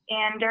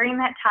 And during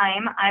that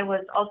time, I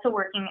was also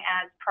working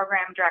as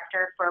program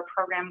director for a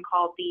program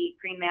called the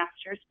Green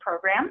Masters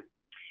Program.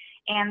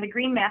 And the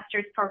Green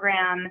Masters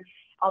Program,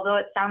 although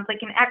it sounds like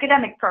an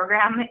academic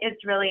program, is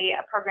really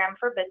a program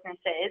for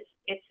businesses.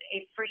 It's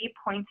a free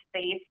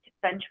points-based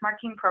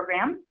benchmarking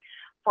program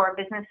for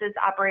businesses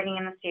operating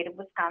in the state of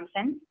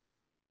Wisconsin,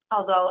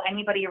 although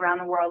anybody around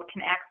the world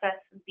can access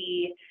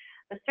the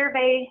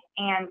survey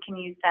and can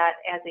use that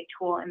as a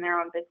tool in their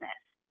own business.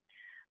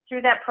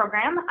 Through that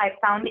program, I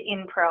found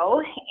Inpro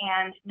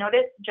and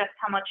noticed just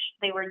how much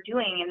they were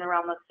doing in the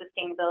realm of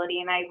sustainability,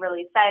 and I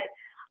really said,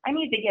 I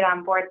need to get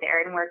on board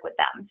there and work with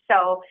them.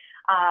 So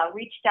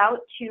reached out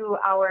to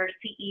our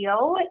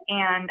CEO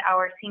and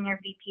our Senior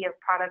VP of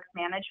Product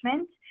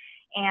Management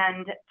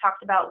and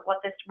talked about what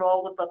this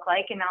role would look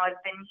like. And now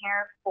I've been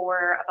here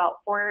for about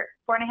four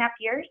and a half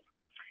years.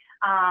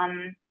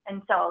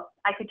 And so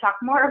I could talk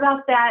more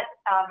about that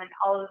and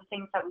all of the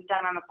things that we've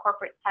done on the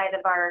corporate side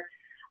of our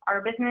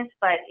business.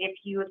 But if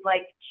you would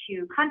like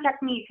to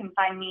contact me, you can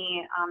find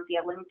me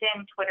via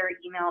LinkedIn, Twitter,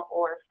 email,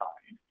 or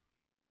phone.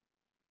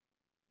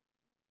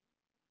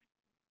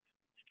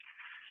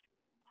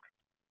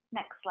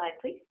 Next slide,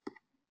 please.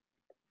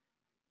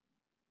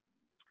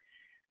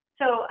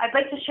 So I'd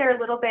like to share a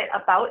little bit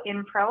about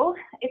Inpro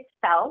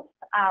itself.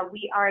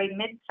 We are a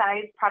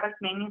mid-sized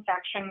product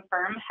manufacturing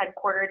firm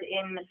headquartered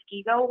in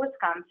Muskego,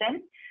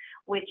 Wisconsin,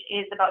 which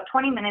is about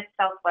 20 minutes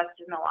southwest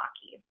of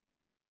Milwaukee.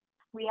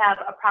 We have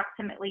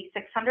approximately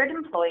 600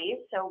 employees,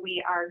 so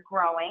we are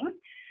growing,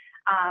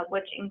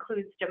 which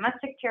includes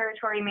domestic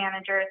territory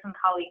managers and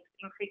colleagues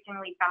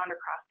increasingly found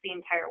across the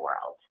entire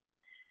world.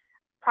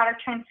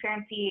 Product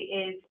transparency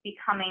is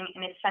becoming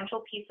an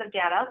essential piece of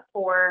data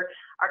for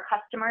our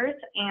customers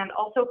and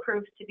also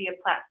proves to be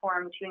a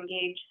platform to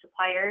engage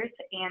suppliers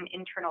and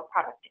internal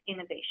product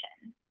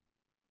innovation.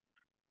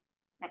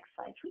 Next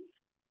slide, please.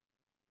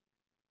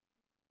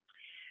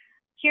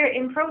 Here at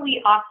Inpro,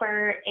 we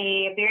offer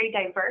a very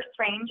diverse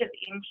range of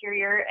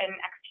interior and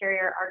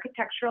exterior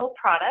architectural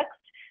products,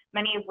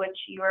 many of which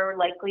you are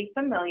likely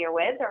familiar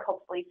with or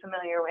hopefully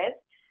familiar with.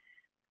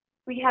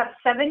 We have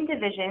 7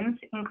 divisions,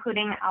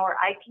 including our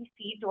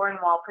IPC door and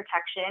wall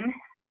protection,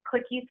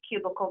 Clicky's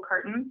cubicle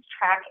curtains,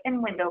 track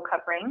and window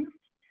coverings,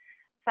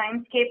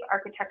 Signscape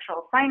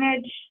architectural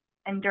signage,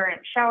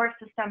 Endurance shower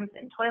systems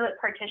and toilet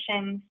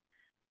partitions,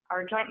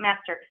 our joint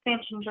master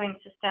expansion joint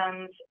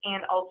systems,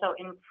 and also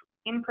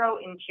Inpro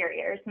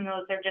interiors. And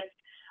those are just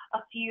a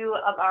few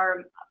of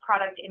our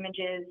product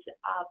images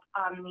up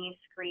on the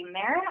screen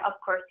there. Of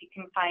course, you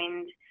can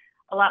find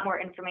a lot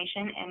more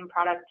information and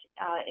product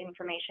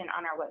information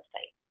on our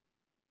website.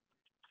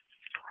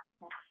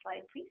 Next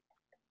slide, please.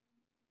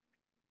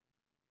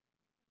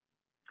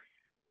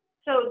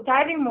 So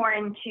diving more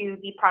into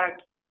the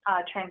product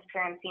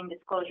transparency and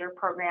disclosure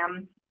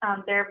program,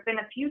 there have been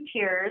a few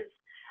tiers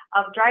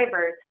of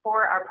drivers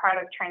for our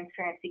product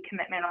transparency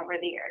commitment over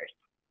the years.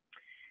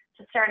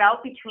 To start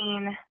out,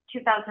 between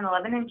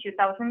 2011 and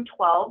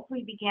 2012,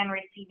 we began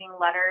receiving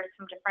letters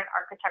from different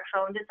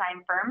architectural and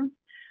design firms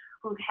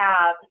who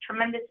have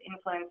tremendous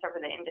influence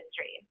over the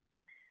industry.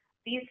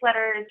 These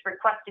letters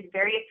requested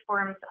various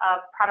forms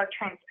of product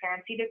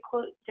transparency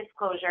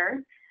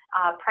disclosure,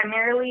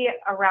 primarily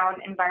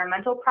around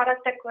environmental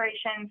product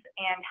declarations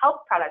and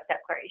health product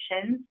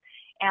declarations,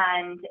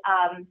 and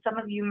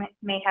some of you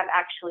may have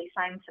actually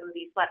signed some of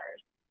these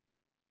letters.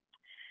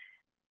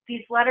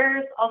 These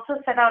letters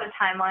also set out a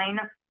timeline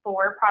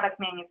for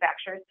product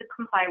manufacturers to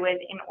comply with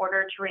in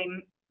order to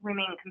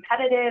remain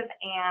competitive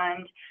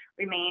and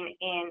remain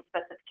in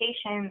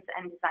specifications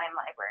and design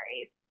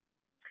libraries.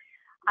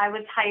 I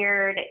was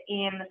hired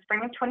in the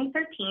spring of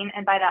 2013,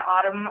 and by that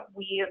autumn,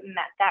 we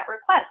met that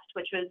request,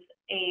 which was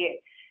a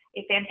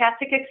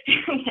fantastic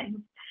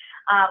experience.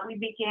 We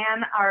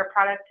began our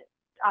product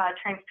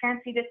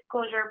transparency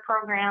disclosure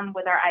program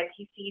with our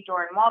IPC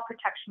door and wall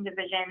protection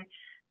division,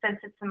 since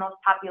it's the most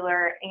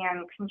popular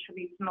and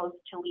contributes most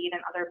to LEED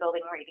and other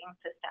building rating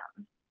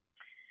systems.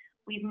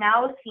 We've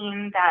now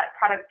seen that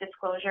product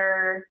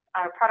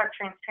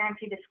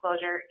transparency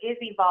disclosure is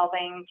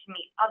evolving to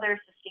meet other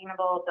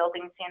sustainable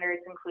building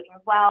standards, including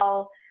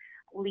WELL,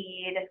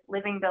 LEED,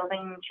 Living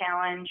Building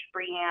Challenge,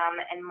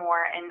 BREEAM, and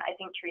more. And I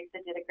think Teresa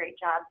did a great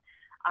job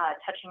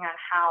touching on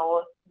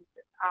how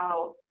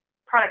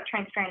product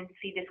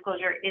transparency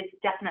disclosure is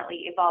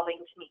definitely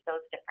evolving to meet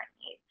those different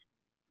needs.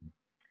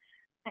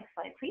 Next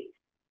slide, please.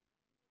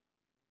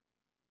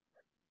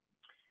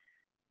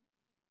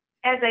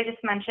 As I just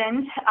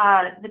mentioned,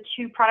 the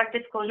 2 product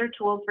disclosure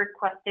tools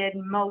requested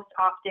most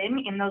often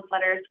in those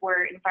letters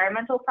were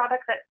environmental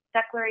product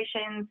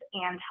declarations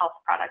and health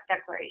product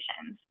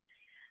declarations.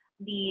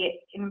 The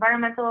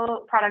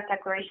environmental product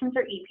declarations,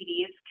 or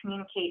EPDs,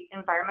 communicate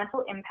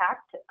environmental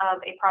impact of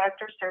a product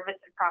or service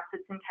across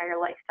its entire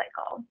life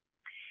cycle.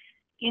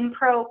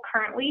 Inpro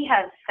currently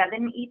has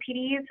 7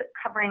 EPDs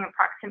covering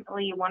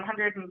approximately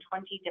 120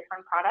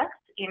 different products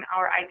in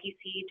our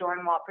IPC door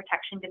and wall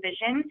protection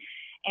division,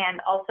 and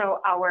also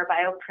our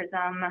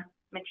BioPrism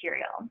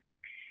material.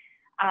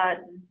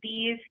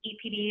 These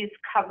EPDs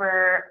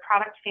cover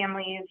product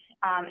families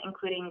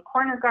including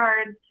corner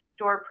guards,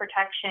 door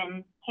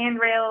protection,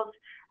 handrails,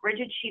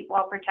 rigid sheet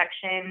wall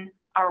protection,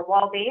 our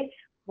wall base,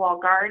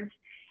 wall guards,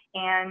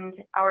 and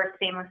our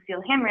stainless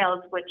steel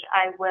handrails, which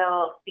I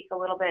will speak a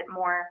little bit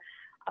more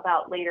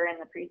about later in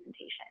the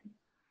presentation.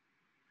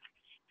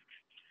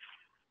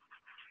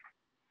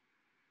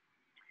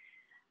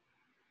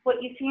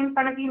 What you see in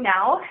front of you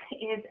now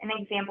is an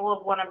example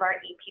of one of our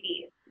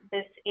EPDs.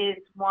 This is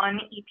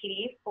one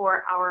EPD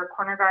for our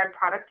corner guard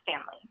product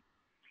family.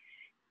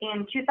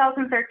 In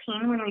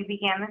 2013, when we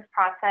began this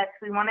process,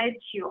 we wanted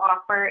to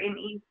offer an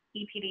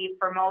EPD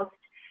for most,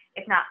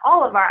 if not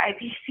all, of our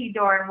IPC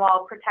door and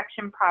wall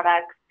protection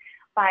products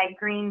by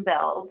green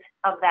build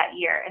of that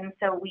year. And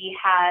so we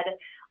had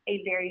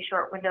a very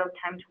short window of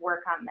time to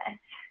work on this.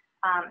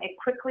 It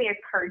quickly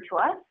occurred to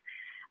us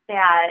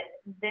that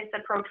this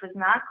approach was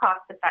not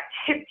cost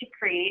effective to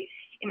create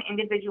an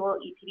individual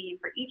EPD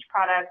for each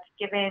product,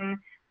 given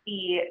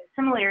the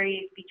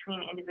similarities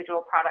between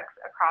individual products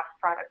across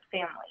product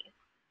families.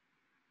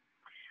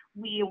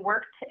 We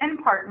worked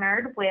and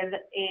partnered with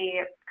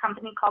a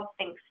company called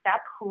ThinkStep,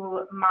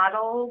 who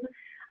modeled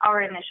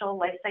our initial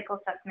life cycle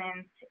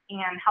assessments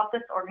and helped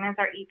us organize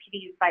our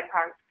EPDs by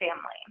product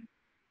family.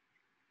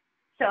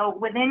 So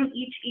within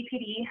each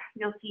EPD,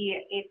 you'll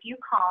see a few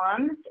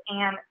columns,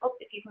 and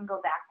if you can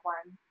go back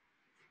one.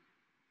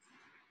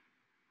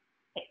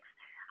 Thanks.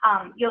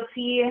 You'll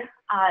see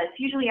it's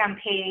usually on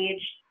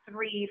page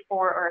 3,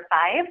 4, or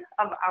 5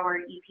 of our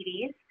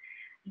EPDs.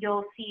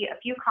 You'll see a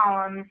few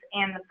columns,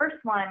 and the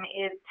first one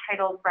is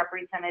titled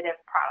Representative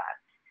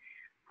Product.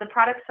 The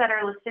products that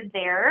are listed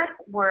there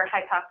were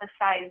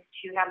hypothesized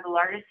to have the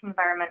largest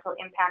environmental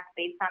impact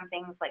based on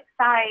things like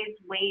size,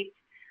 weight,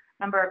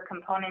 number of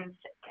components,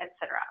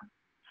 etc.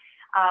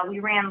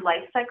 We ran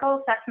life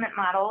cycle assessment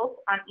models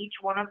on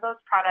each one of those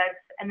products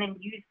and then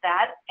used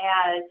that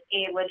as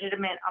a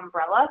legitimate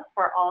umbrella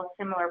for all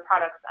similar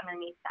products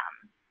underneath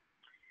them.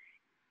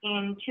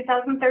 In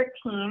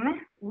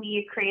 2013,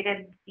 we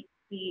created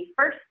the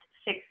first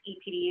 6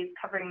 EPDs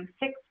covering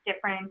 6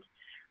 different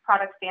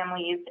product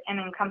families and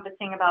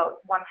encompassing about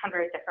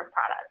 100 different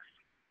products.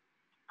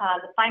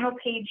 The final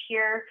page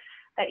here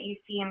that you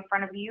see in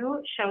front of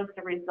you shows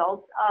the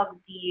results of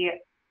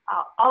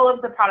all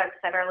of the products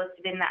that are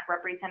listed in that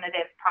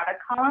representative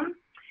product column.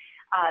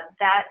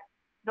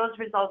 Those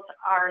results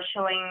are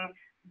showing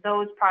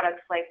those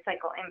products' life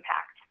cycle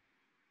impact.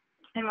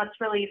 And what's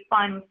really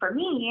fun for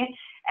me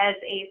as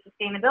a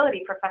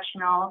sustainability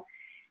professional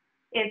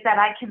is that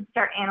I can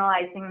start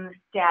analyzing this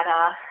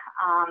data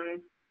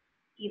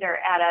either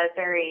at a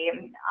very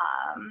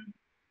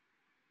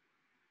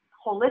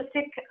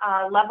holistic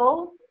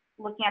level,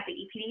 looking at the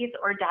EPDs,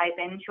 or dive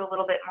into a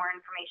little bit more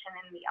information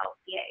in the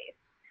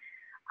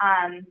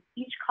LCAs.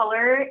 Each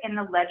color in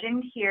the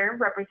legend here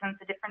represents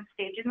a different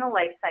stage in the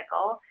life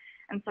cycle.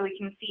 And so we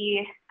can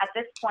see at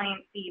this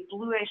point, the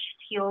bluish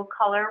teal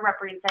color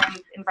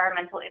represents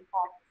environmental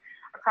impacts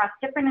across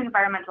different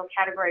environmental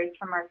categories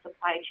from our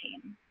supply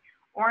chain.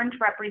 Orange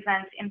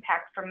represents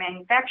impact from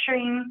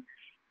manufacturing,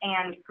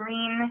 and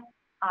green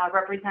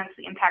represents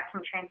the impact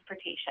from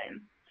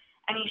transportation.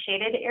 Any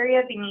shaded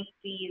area beneath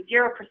the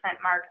 0%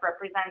 mark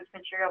represents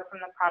material from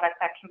the product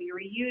that can be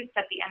reused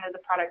at the end of the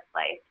product's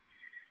life.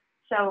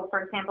 So,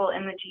 for example,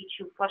 in the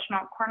G2 flush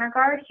mount corner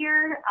guard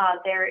here,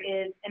 there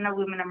is an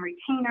aluminum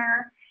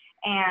retainer,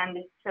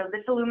 and so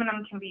this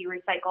aluminum can be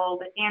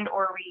recycled and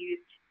or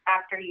reused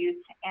after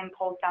use and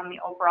pulls down the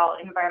overall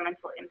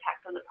environmental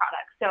impact of the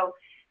product. So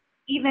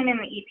even in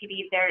the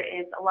EPD, there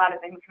is a lot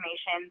of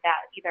information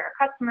that either our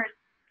customers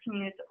can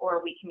use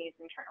or we can use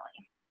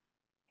internally.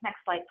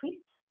 Next slide,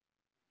 please.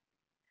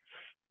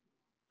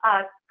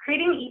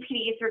 Creating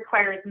EPDs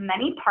requires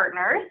many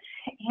partners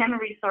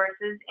and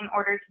resources in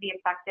order to be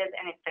effective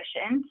and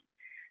efficient.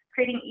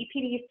 Creating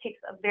EPDs takes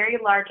a very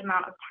large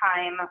amount of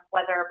time,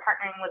 whether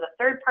partnering with a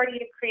third party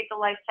to create the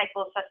life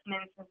cycle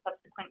assessments and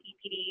subsequent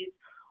EPDs,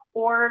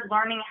 or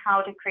learning how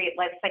to create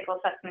life cycle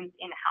assessments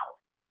in-house.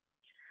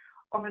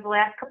 Over the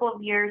last couple of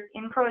years,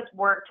 Inpro has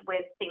worked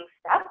with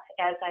ThinkStep,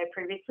 as I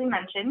previously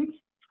mentioned.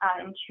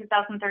 In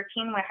 2013,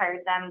 we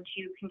hired them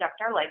to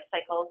conduct our life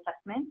cycle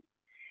assessment.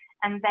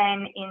 And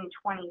then in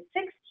 2016,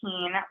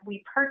 we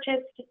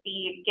purchased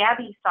the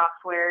Gabby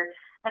software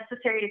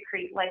necessary to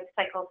create life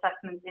cycle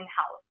assessments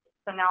in-house.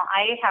 So now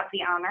I have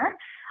the honor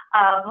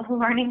of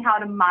learning how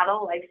to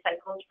model life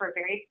cycles for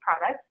various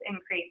products and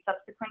create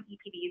subsequent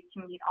EPDs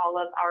to meet all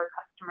of our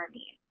customer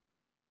needs.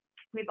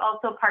 We've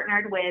also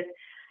partnered with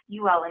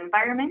UL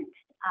Environment.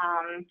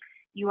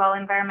 UL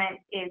Environment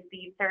is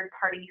the third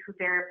party who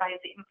verifies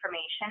the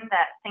information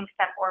that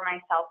ThinkStep or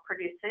myself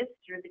produces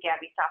through the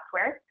Gabby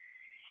software.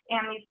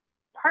 And these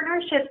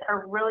partnerships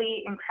are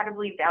really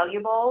incredibly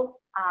valuable,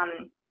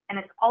 and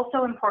it's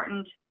also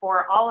important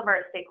for all of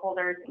our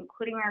stakeholders,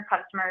 including our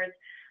customers,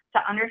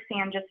 to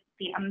understand just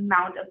the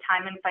amount of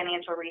time and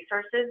financial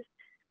resources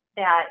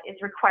that is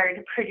required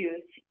to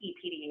produce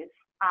EPDs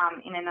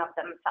in and of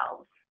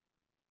themselves.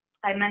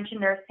 I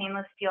mentioned our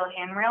stainless steel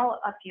handrail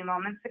a few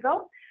moments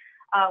ago.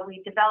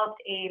 We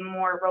developed a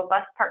more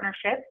robust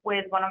partnership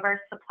with one of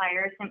our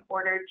suppliers in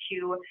order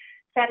to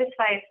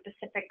satisfy a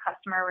specific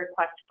customer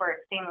request for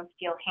a stainless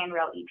steel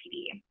handrail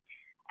EPD.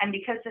 And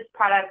because this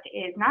product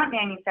is not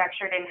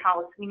manufactured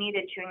in-house, we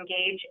needed to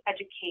engage,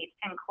 educate,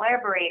 and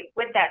collaborate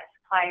with that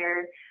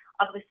supplier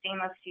of the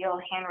stainless steel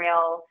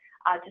handrail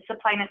to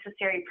supply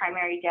necessary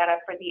primary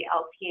data for the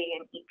LCA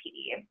and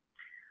EPD.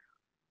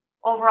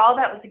 Overall,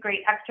 that was a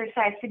great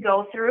exercise to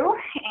go through,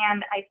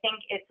 and I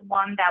think it's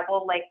one that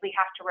we'll likely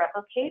have to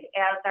replicate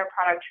as our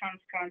product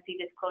transparency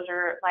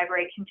disclosure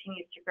library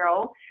continues to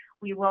grow.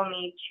 We will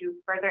need to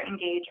further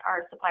engage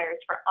our suppliers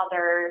for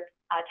other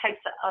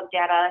types of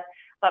data,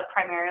 but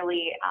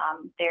primarily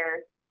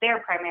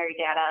their primary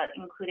data,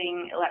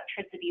 including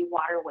electricity,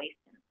 water, waste,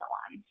 and so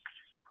on.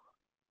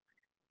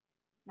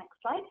 Next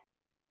slide.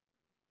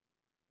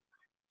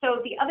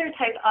 So the other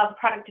type of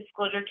product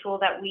disclosure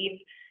tool that we've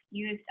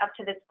used up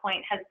to this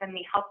point has been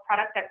the Health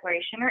Product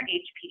Declaration, or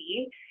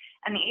HPD,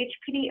 and the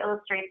HPD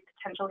illustrates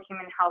potential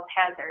human health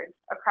hazards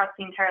across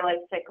the entire life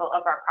cycle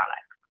of our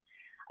products.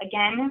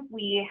 Again,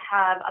 we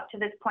have up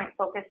to this point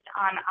focused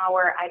on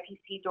our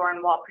IPC door and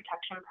wall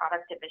protection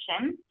product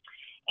division,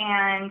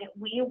 and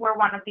we were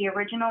one of the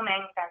original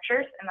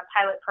manufacturers in the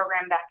pilot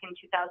program back in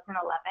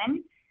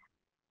 2011.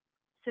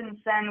 Since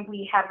then,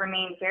 we have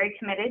remained very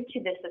committed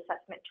to this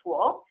assessment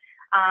tool,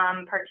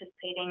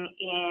 participating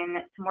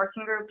in some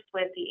working groups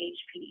with the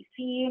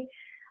HPDC,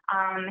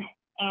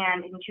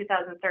 and in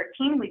 2013,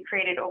 we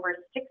created over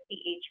 60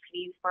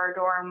 HPDs for our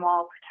door and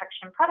wall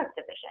protection product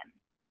division.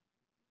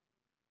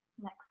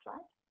 Next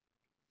slide.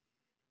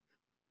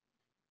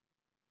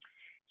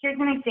 Here's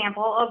an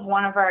example of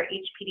one of our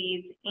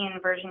HPDs in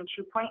version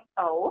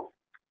 2.0,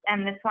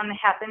 and this one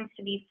happens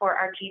to be for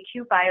our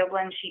G2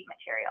 BioBlend sheet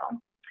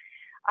material.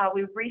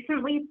 We've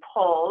recently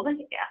pulled,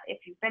 if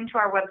you've been to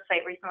our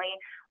website recently,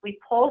 we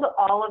pulled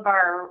all of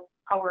our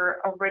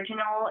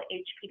original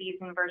HPDs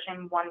in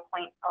version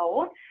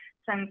 1.0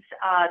 since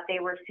they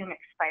were soon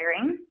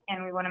expiring,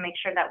 and we want to make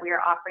sure that we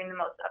are offering the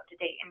most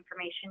up-to-date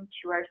information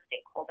to our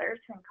stakeholders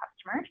and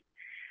customers.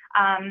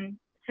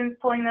 Since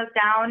pulling those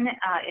down,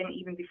 and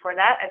even before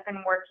that, I've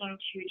been working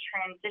to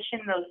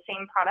transition those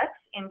same products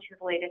into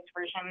the latest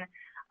version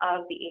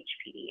of the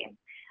HPD.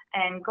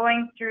 And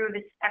going through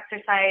this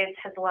exercise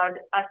has allowed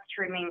us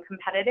to remain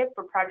competitive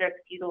for projects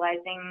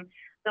utilizing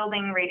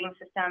building rating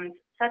systems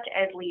such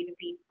as LEED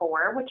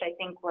v4, which I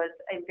think was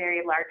a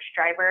very large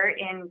driver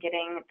in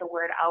getting the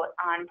word out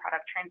on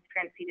product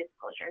transparency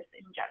disclosures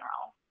in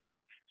general.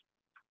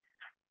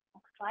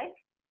 Next slide.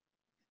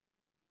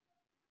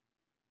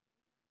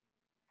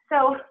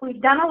 So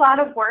we've done a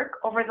lot of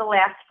work over the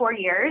last 4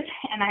 years,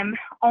 and I'm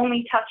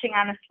only touching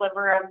on a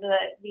sliver of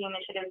the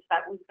initiatives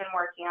that we've been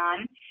working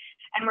on,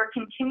 and we're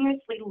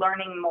continuously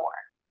learning more.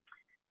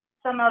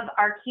 Some of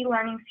our key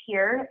learnings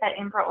here at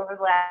Inpro over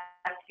the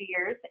last few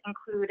years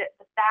include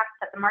the fact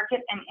that the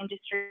market and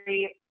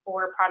industry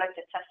for product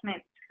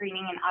assessment,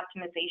 screening, and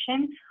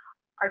optimization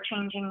are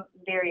changing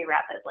very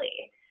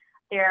rapidly.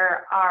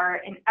 There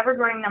are an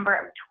ever-growing number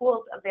of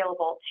tools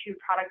available to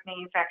product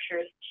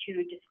manufacturers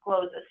to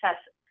disclose,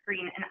 assess,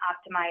 screen, and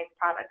optimize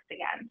products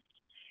against.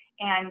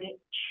 And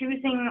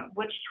choosing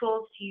which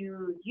tools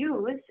to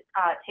use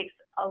takes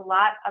a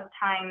lot of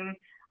time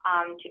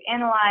to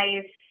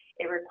analyze.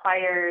 It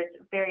requires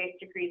various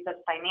degrees of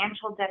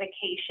financial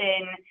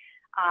dedication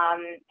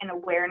and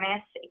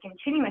awareness, a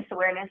continuous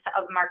awareness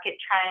of market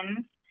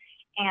trends,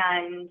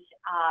 and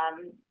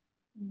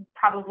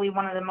probably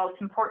one of the most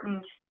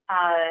important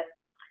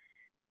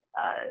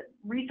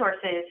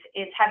resources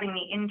is having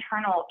the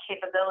internal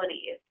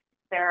capabilities.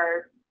 There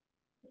are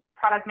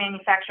product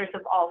manufacturers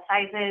of all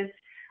sizes.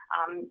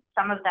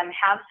 Some of them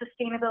have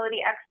sustainability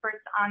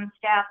experts on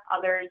staff,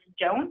 others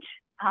don't.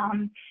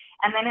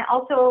 And then it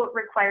also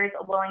requires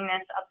a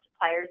willingness of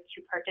suppliers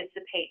to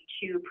participate,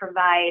 to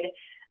provide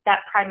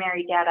that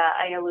primary data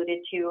I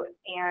alluded to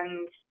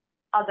and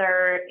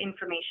other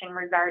information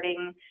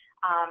regarding,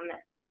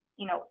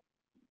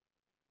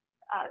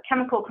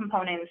 chemical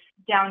components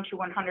down to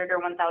 100 or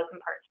 1,000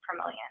 parts per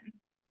million.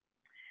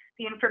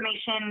 The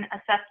information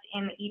assessed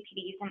in the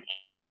EPDs and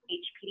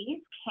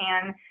HPDs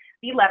can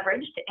be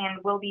leveraged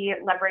and will be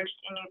leveraged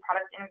in new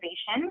product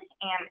innovation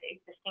and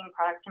existing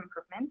product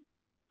improvements.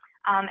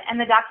 And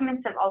the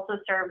documents have also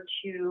served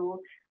to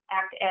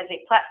act as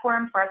a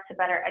platform for us to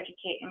better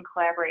educate and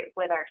collaborate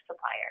with our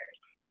suppliers.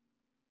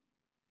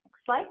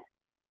 Next slide.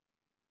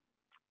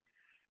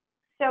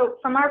 So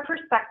from our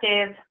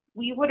perspective,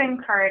 we would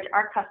encourage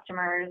our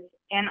customers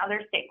and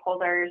other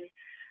stakeholders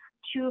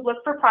to look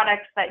for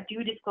products that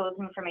do disclose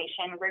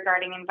information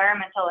regarding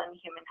environmental and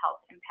human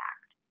health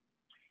impact.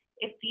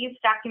 If these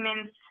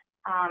documents,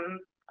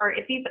 or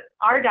if these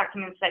are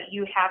documents that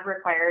you have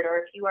required,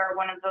 or if you are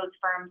one of those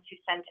firms who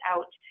sent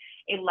out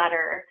a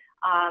letter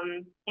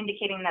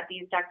indicating that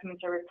these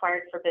documents are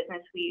required for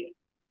business, we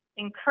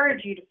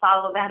encourage you to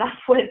follow that up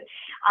with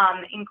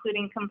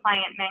including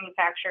compliant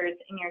manufacturers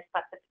in your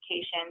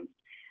specifications.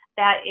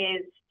 That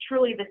is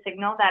truly the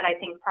signal that I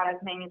think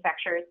product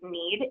manufacturers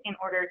need in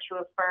order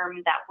to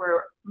affirm that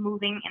we're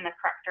moving in the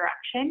correct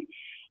direction.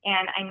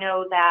 And I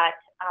know that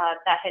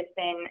that has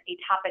been a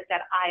topic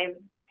that I've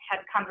had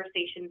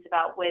conversations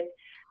about with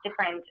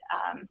different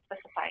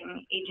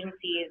specifying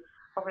agencies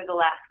over the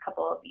last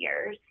couple of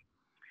years.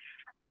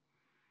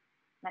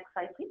 Next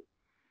slide, please.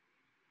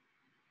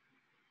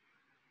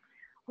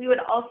 We would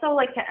also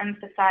like to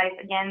emphasize,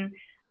 again,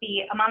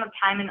 the amount of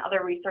time and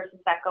other resources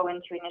that go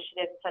into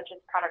initiatives such as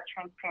product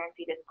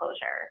transparency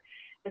disclosure.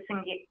 This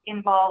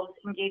involves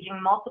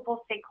engaging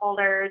multiple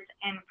stakeholders,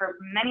 and for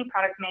many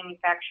product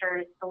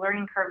manufacturers, the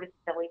learning curve is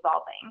still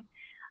evolving.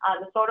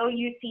 The photo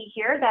you see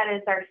here, that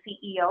is our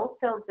CEO,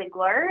 Phil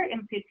Ziegler,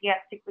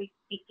 enthusiastically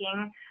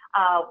speaking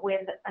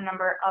with a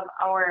number of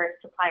our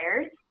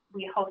suppliers.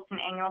 We host an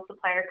annual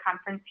supplier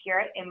conference here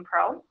at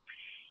Inpro.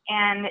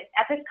 And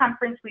at this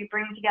conference, we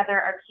bring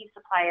together our key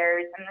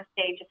suppliers, and this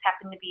day just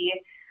happened to be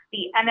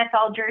the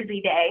NFL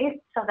Jersey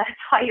Day, so that's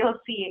why you'll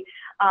see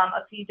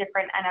a few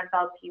different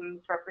NFL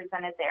teams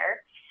represented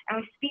there. And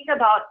we speak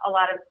about a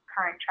lot of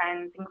current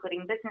trends,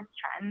 including business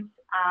trends.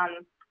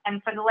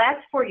 And for the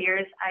last 4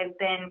 years, I've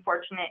been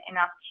fortunate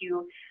enough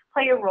to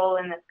play a role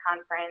in this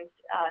conference,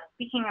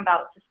 speaking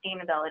about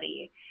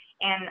sustainability.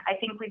 And I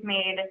think we've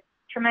made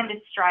tremendous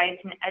strides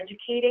in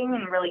educating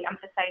and really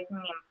emphasizing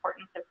the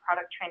importance of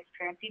product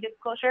transparency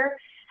disclosure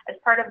as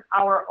part of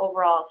our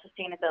overall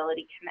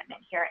sustainability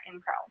commitment here at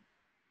Inpro.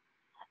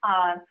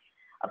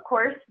 Of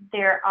course,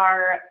 there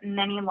are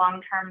many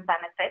long-term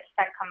benefits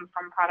that come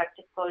from product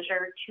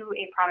disclosure to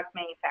a product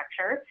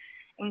manufacturer,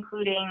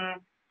 including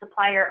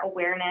supplier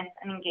awareness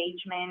and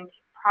engagement,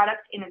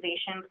 product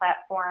innovation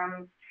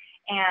platforms,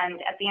 and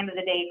at the end of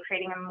the day,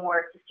 creating a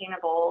more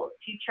sustainable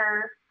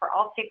future for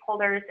all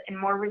stakeholders and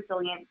more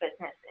resilient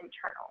business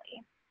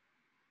internally.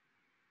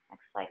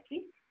 Next slide,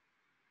 please.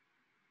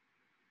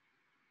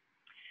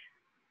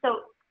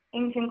 So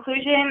in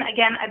conclusion,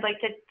 again, I'd like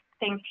to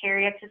thank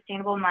Terry at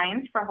Sustainable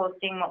Minds for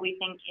hosting what we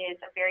think is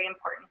a very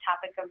important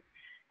topic of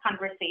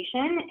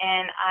conversation.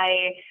 And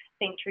I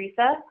thank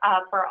Teresa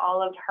for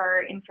all of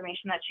her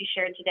information that she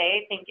shared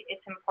today. I think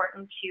it's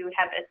important to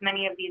have as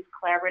many of these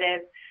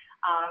collaborative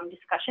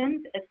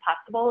discussions as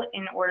possible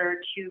in order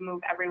to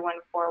move everyone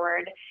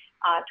forward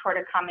toward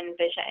a common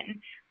vision.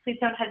 Please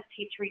don't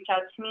hesitate to reach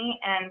out to me,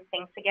 and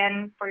thanks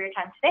again for your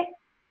time today.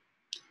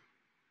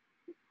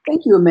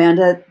 Thank you,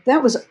 Amanda.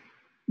 That was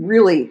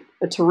really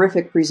a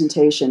terrific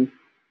presentation.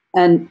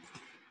 And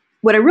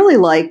what I really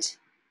liked,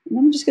 and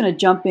I'm just going to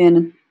jump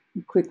in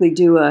and quickly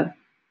do a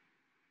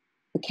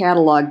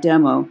catalog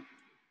demo.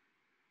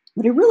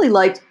 What I really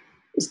liked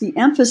is the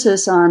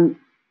emphasis on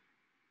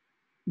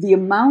the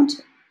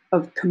amount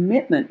of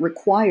commitment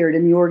required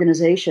in the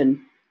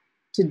organization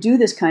to do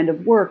this kind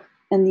of work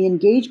and the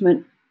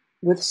engagement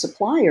with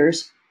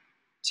suppliers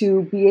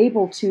to be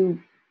able to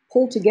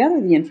pull together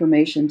the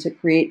information to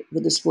create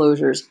the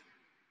disclosures.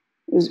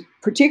 It was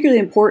particularly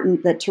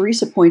important that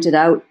Teresa pointed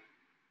out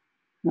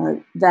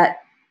that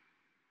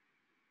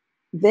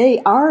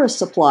they are a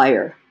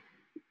supplier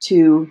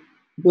to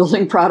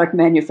building product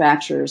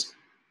manufacturers,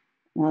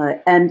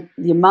 and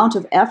the amount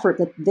of effort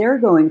that they're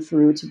going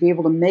through to be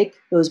able to make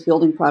those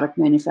building product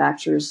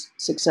manufacturers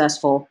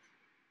successful.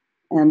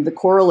 And the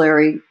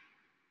corollary,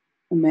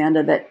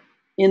 Amanda, that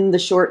in the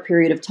short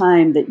period of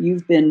time that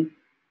you've been,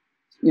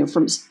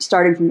 from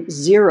starting from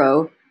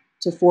 0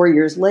 to 4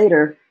 years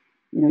later,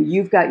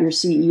 you've got your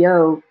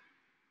CEO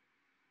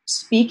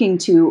speaking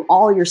to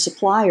all your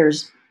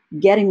suppliers,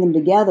 getting them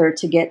together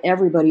to get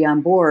everybody on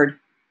board.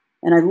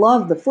 And I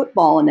love the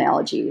football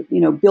analogy,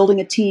 building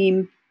a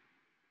team,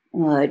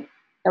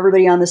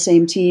 everybody on the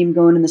same team,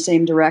 going in the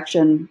same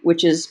direction,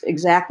 which is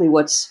exactly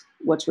what's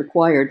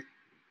required.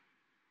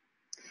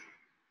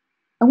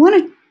 I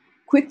want to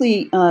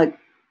quickly,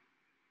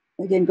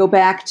 again, go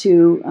back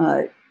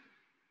to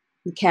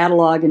the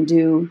catalog and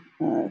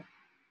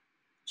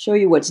show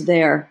you what's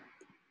there.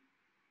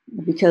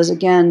 Because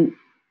again,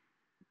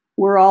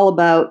 we're all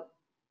about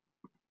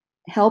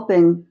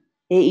helping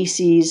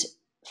AECs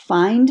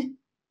find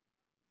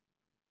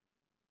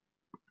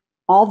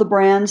all the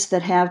brands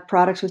that have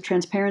products with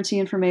transparency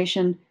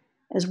information,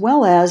 as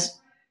well as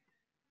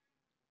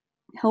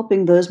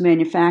helping those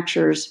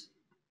manufacturers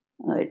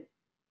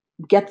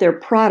get their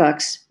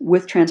products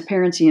with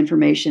transparency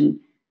information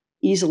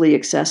easily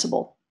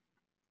accessible.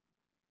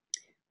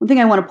 One thing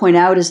I want to point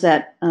out is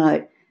that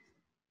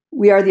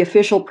we are the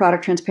official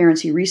product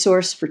transparency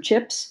resource for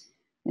CHIPS.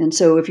 And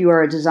so if you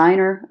are a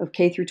designer of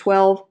K through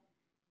 12,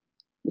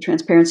 the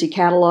transparency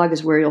catalog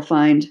is where you'll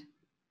find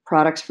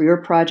products for your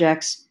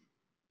projects.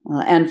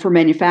 And for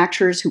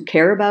manufacturers who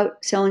care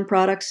about selling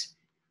products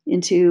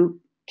into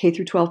K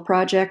through 12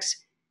 projects,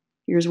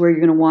 here's where you're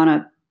going to want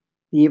to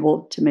be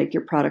able to make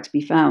your products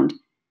be found.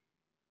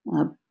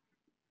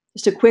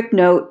 Just a quick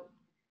note,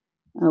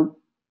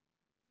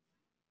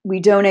 we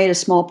donate a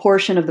small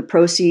portion of the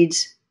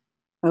proceeds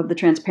of the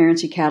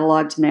Transparency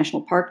Catalog to the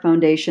National Park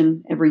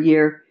Foundation every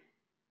year.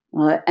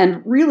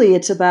 And really,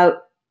 it's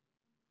about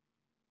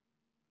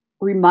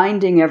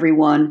reminding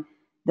everyone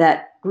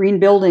that green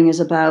building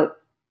is about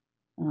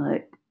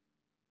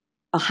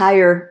a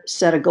higher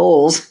set of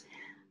goals,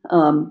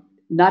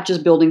 not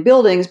just building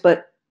buildings,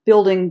 but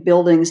building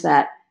buildings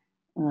that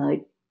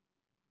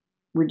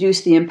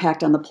reduce the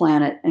impact on the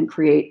planet and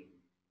create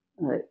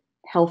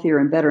healthier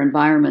and better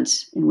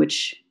environments in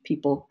which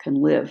people can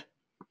live.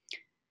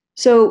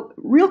 So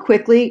real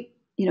quickly,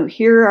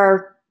 here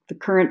are the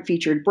current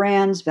featured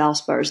brands.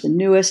 Valspar is the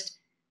newest.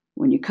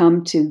 When you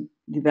come to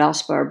the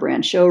Valspar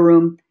brand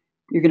showroom,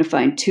 you're going to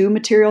find 2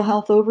 material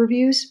health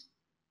overviews,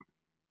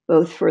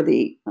 both for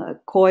the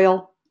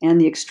coil and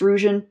the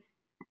extrusion.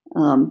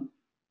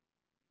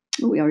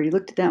 We already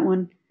looked at that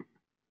one.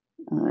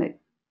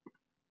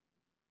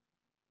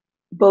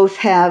 Both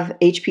have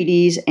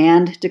HPDs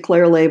and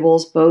declare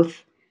labels.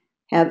 Both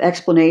have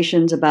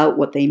explanations about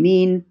what they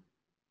mean,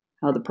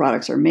 how the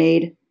products are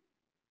made,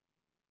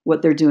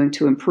 what they're doing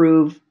to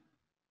improve.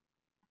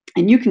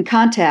 And you can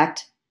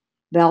contact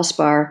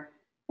Valspar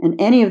and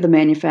any of the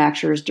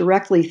manufacturers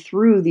directly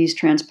through these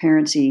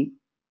transparency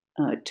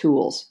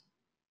tools,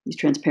 these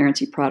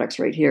transparency products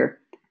right here.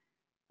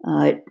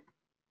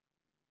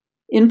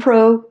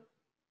 Inpro,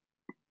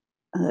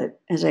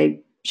 as I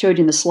showed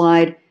you in the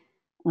slide,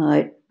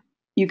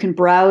 you can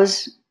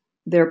browse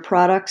their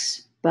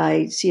products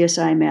by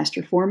CSI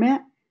master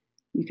format.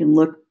 You can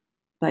look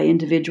by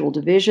individual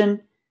division.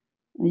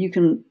 You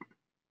can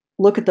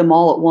look at them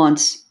all at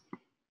once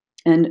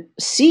and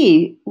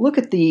look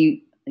at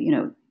the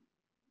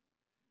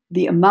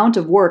amount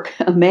of work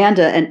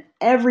Amanda and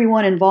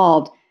everyone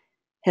involved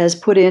has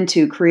put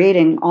into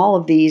creating all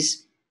of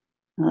these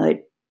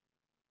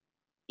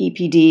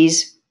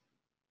EPDs.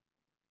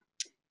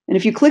 And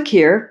if you click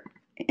here,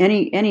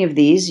 any of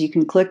these, you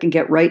can click and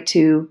get right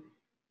to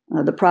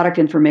the product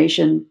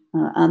information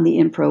on the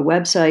Inpro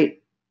website.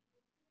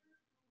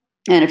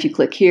 And if you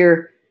click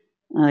here,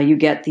 you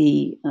get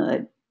the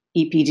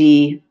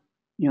EPD,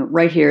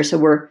 right here. So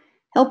we're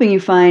helping you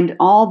find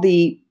all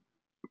the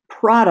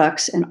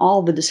products and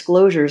all the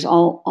disclosures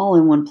all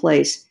in one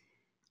place.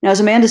 Now, as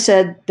Amanda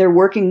said, she's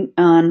working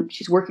on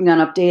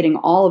updating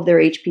all of their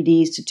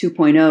HPDs to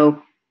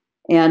 2.0.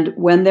 And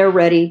when they're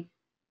ready,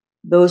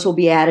 those will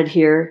be added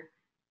here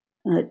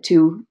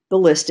to the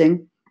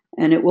listing.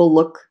 And it will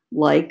look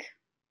like,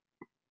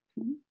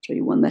 I'll show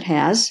you one that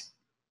has.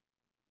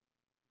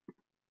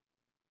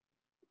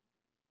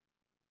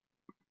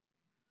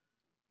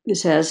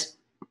 This has,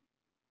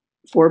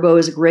 Forbo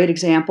is a great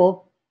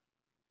example.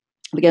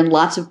 Again,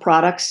 lots of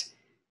products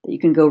that you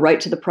can go right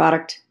to the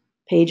product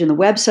page in the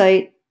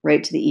website,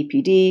 right to the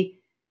EPD.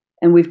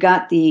 And we've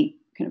got the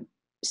kind of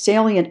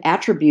salient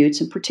attributes,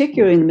 and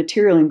particularly in the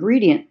material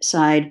ingredient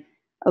side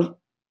of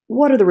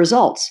what are the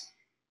results.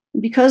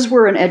 And because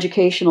we're an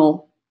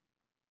educational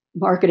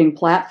marketing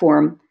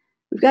platform,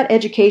 we've got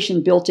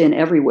education built in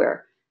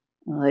everywhere.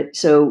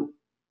 So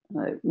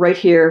right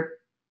here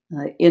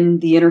in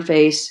the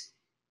interface,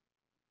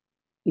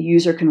 the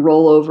user can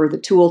roll over the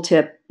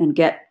tooltip and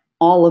get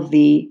all of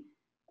the,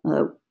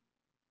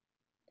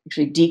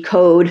 actually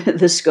decode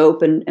the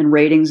scope and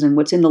ratings and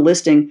what's in the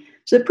listing.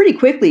 So that pretty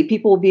quickly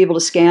people will be able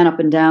to scan up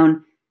and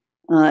down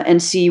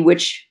and see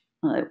which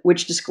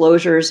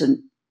disclosures,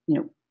 and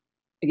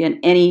again,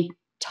 any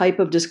type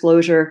of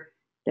disclosure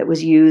that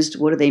was used,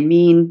 what do they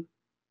mean,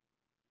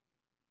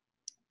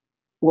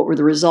 what were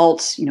the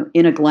results,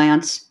 in a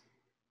glance,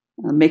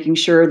 making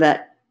sure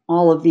that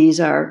all of these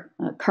are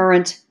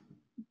current.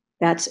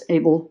 That's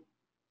able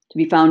to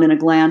be found in a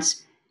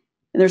glance.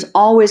 And there's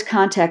always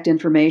contact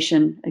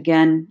information.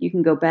 Again, you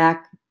can go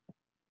back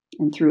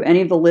and through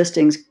any of the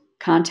listings,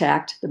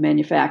 contact the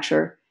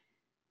manufacturer.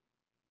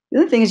 The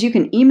other thing is you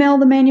can email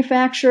the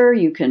manufacturer.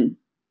 You can,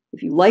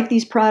 if you like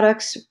these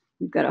products,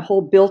 we've got a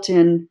whole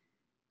built-in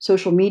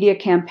social media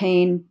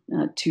campaign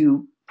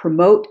to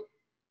promote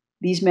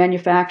these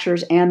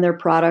manufacturers and their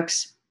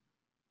products.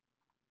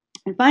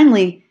 And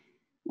finally,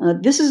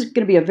 this is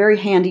going to be a very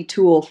handy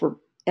tool for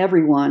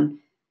everyone.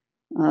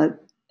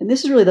 And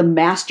this is really the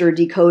master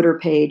decoder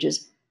page,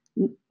 is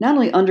not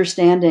only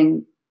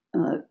understanding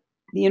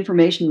the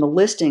information in the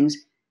listings,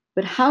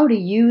 but how to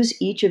use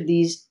each of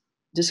these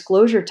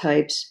disclosure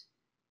types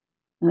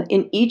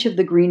in each of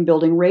the green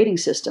building rating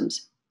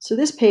systems. So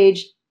this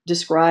page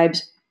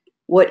describes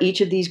what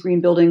each of these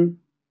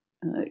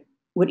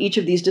what each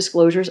of these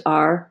disclosures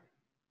are,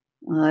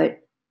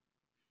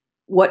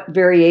 what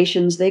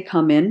variations they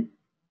come in,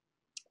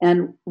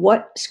 and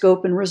what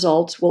scope and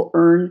results will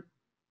earn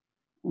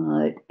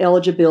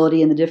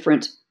eligibility in the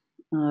different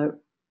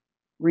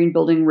green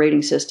building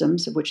rating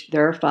systems, of which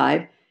there are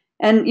 5.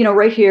 And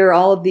right here,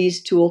 all of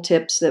these tool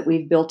tips that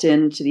we've built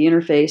into the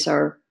interface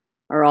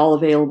are all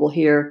available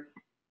here.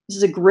 This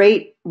is a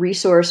great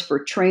resource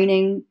for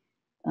training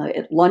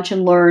at lunch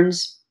and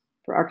learns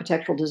for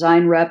architectural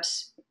design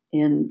reps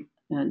in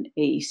an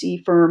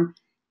AEC firm,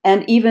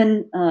 and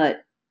even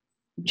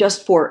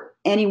just for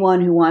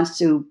anyone who wants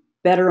to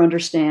better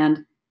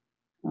understand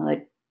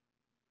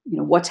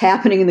what's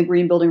happening in the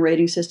green building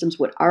rating systems.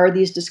 What are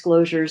these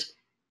disclosures?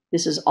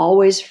 This is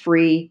always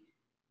free.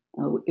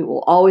 It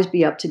will always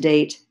be up to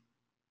date.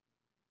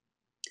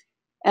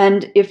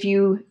 And if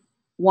you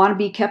want to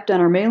be kept on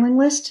our mailing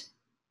list,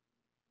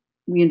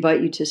 we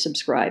invite you to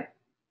subscribe.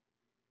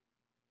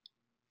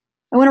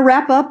 I want to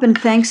wrap up, and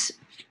thanks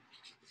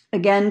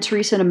again,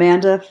 Teresa and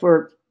Amanda,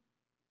 for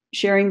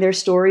sharing their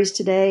stories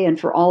today, and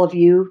for all of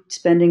you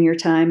spending your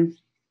time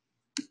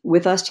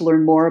with us to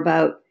learn more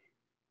about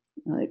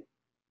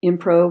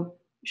Inpro,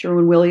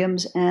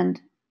 Sherwin-Williams,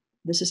 and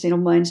the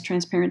Sustainable Minds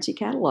Transparency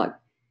Catalog.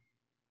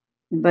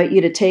 I invite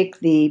you to take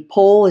the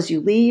poll as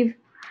you leave,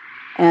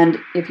 and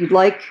if you'd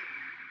like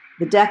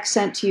the deck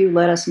sent to you,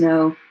 let us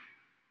know,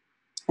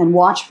 and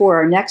watch for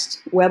our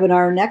next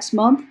webinar next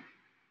month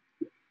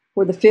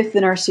for the 5th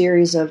in our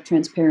series of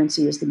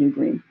Transparency is the New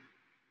Green.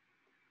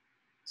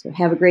 So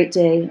have a great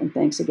day, and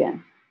thanks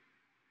again.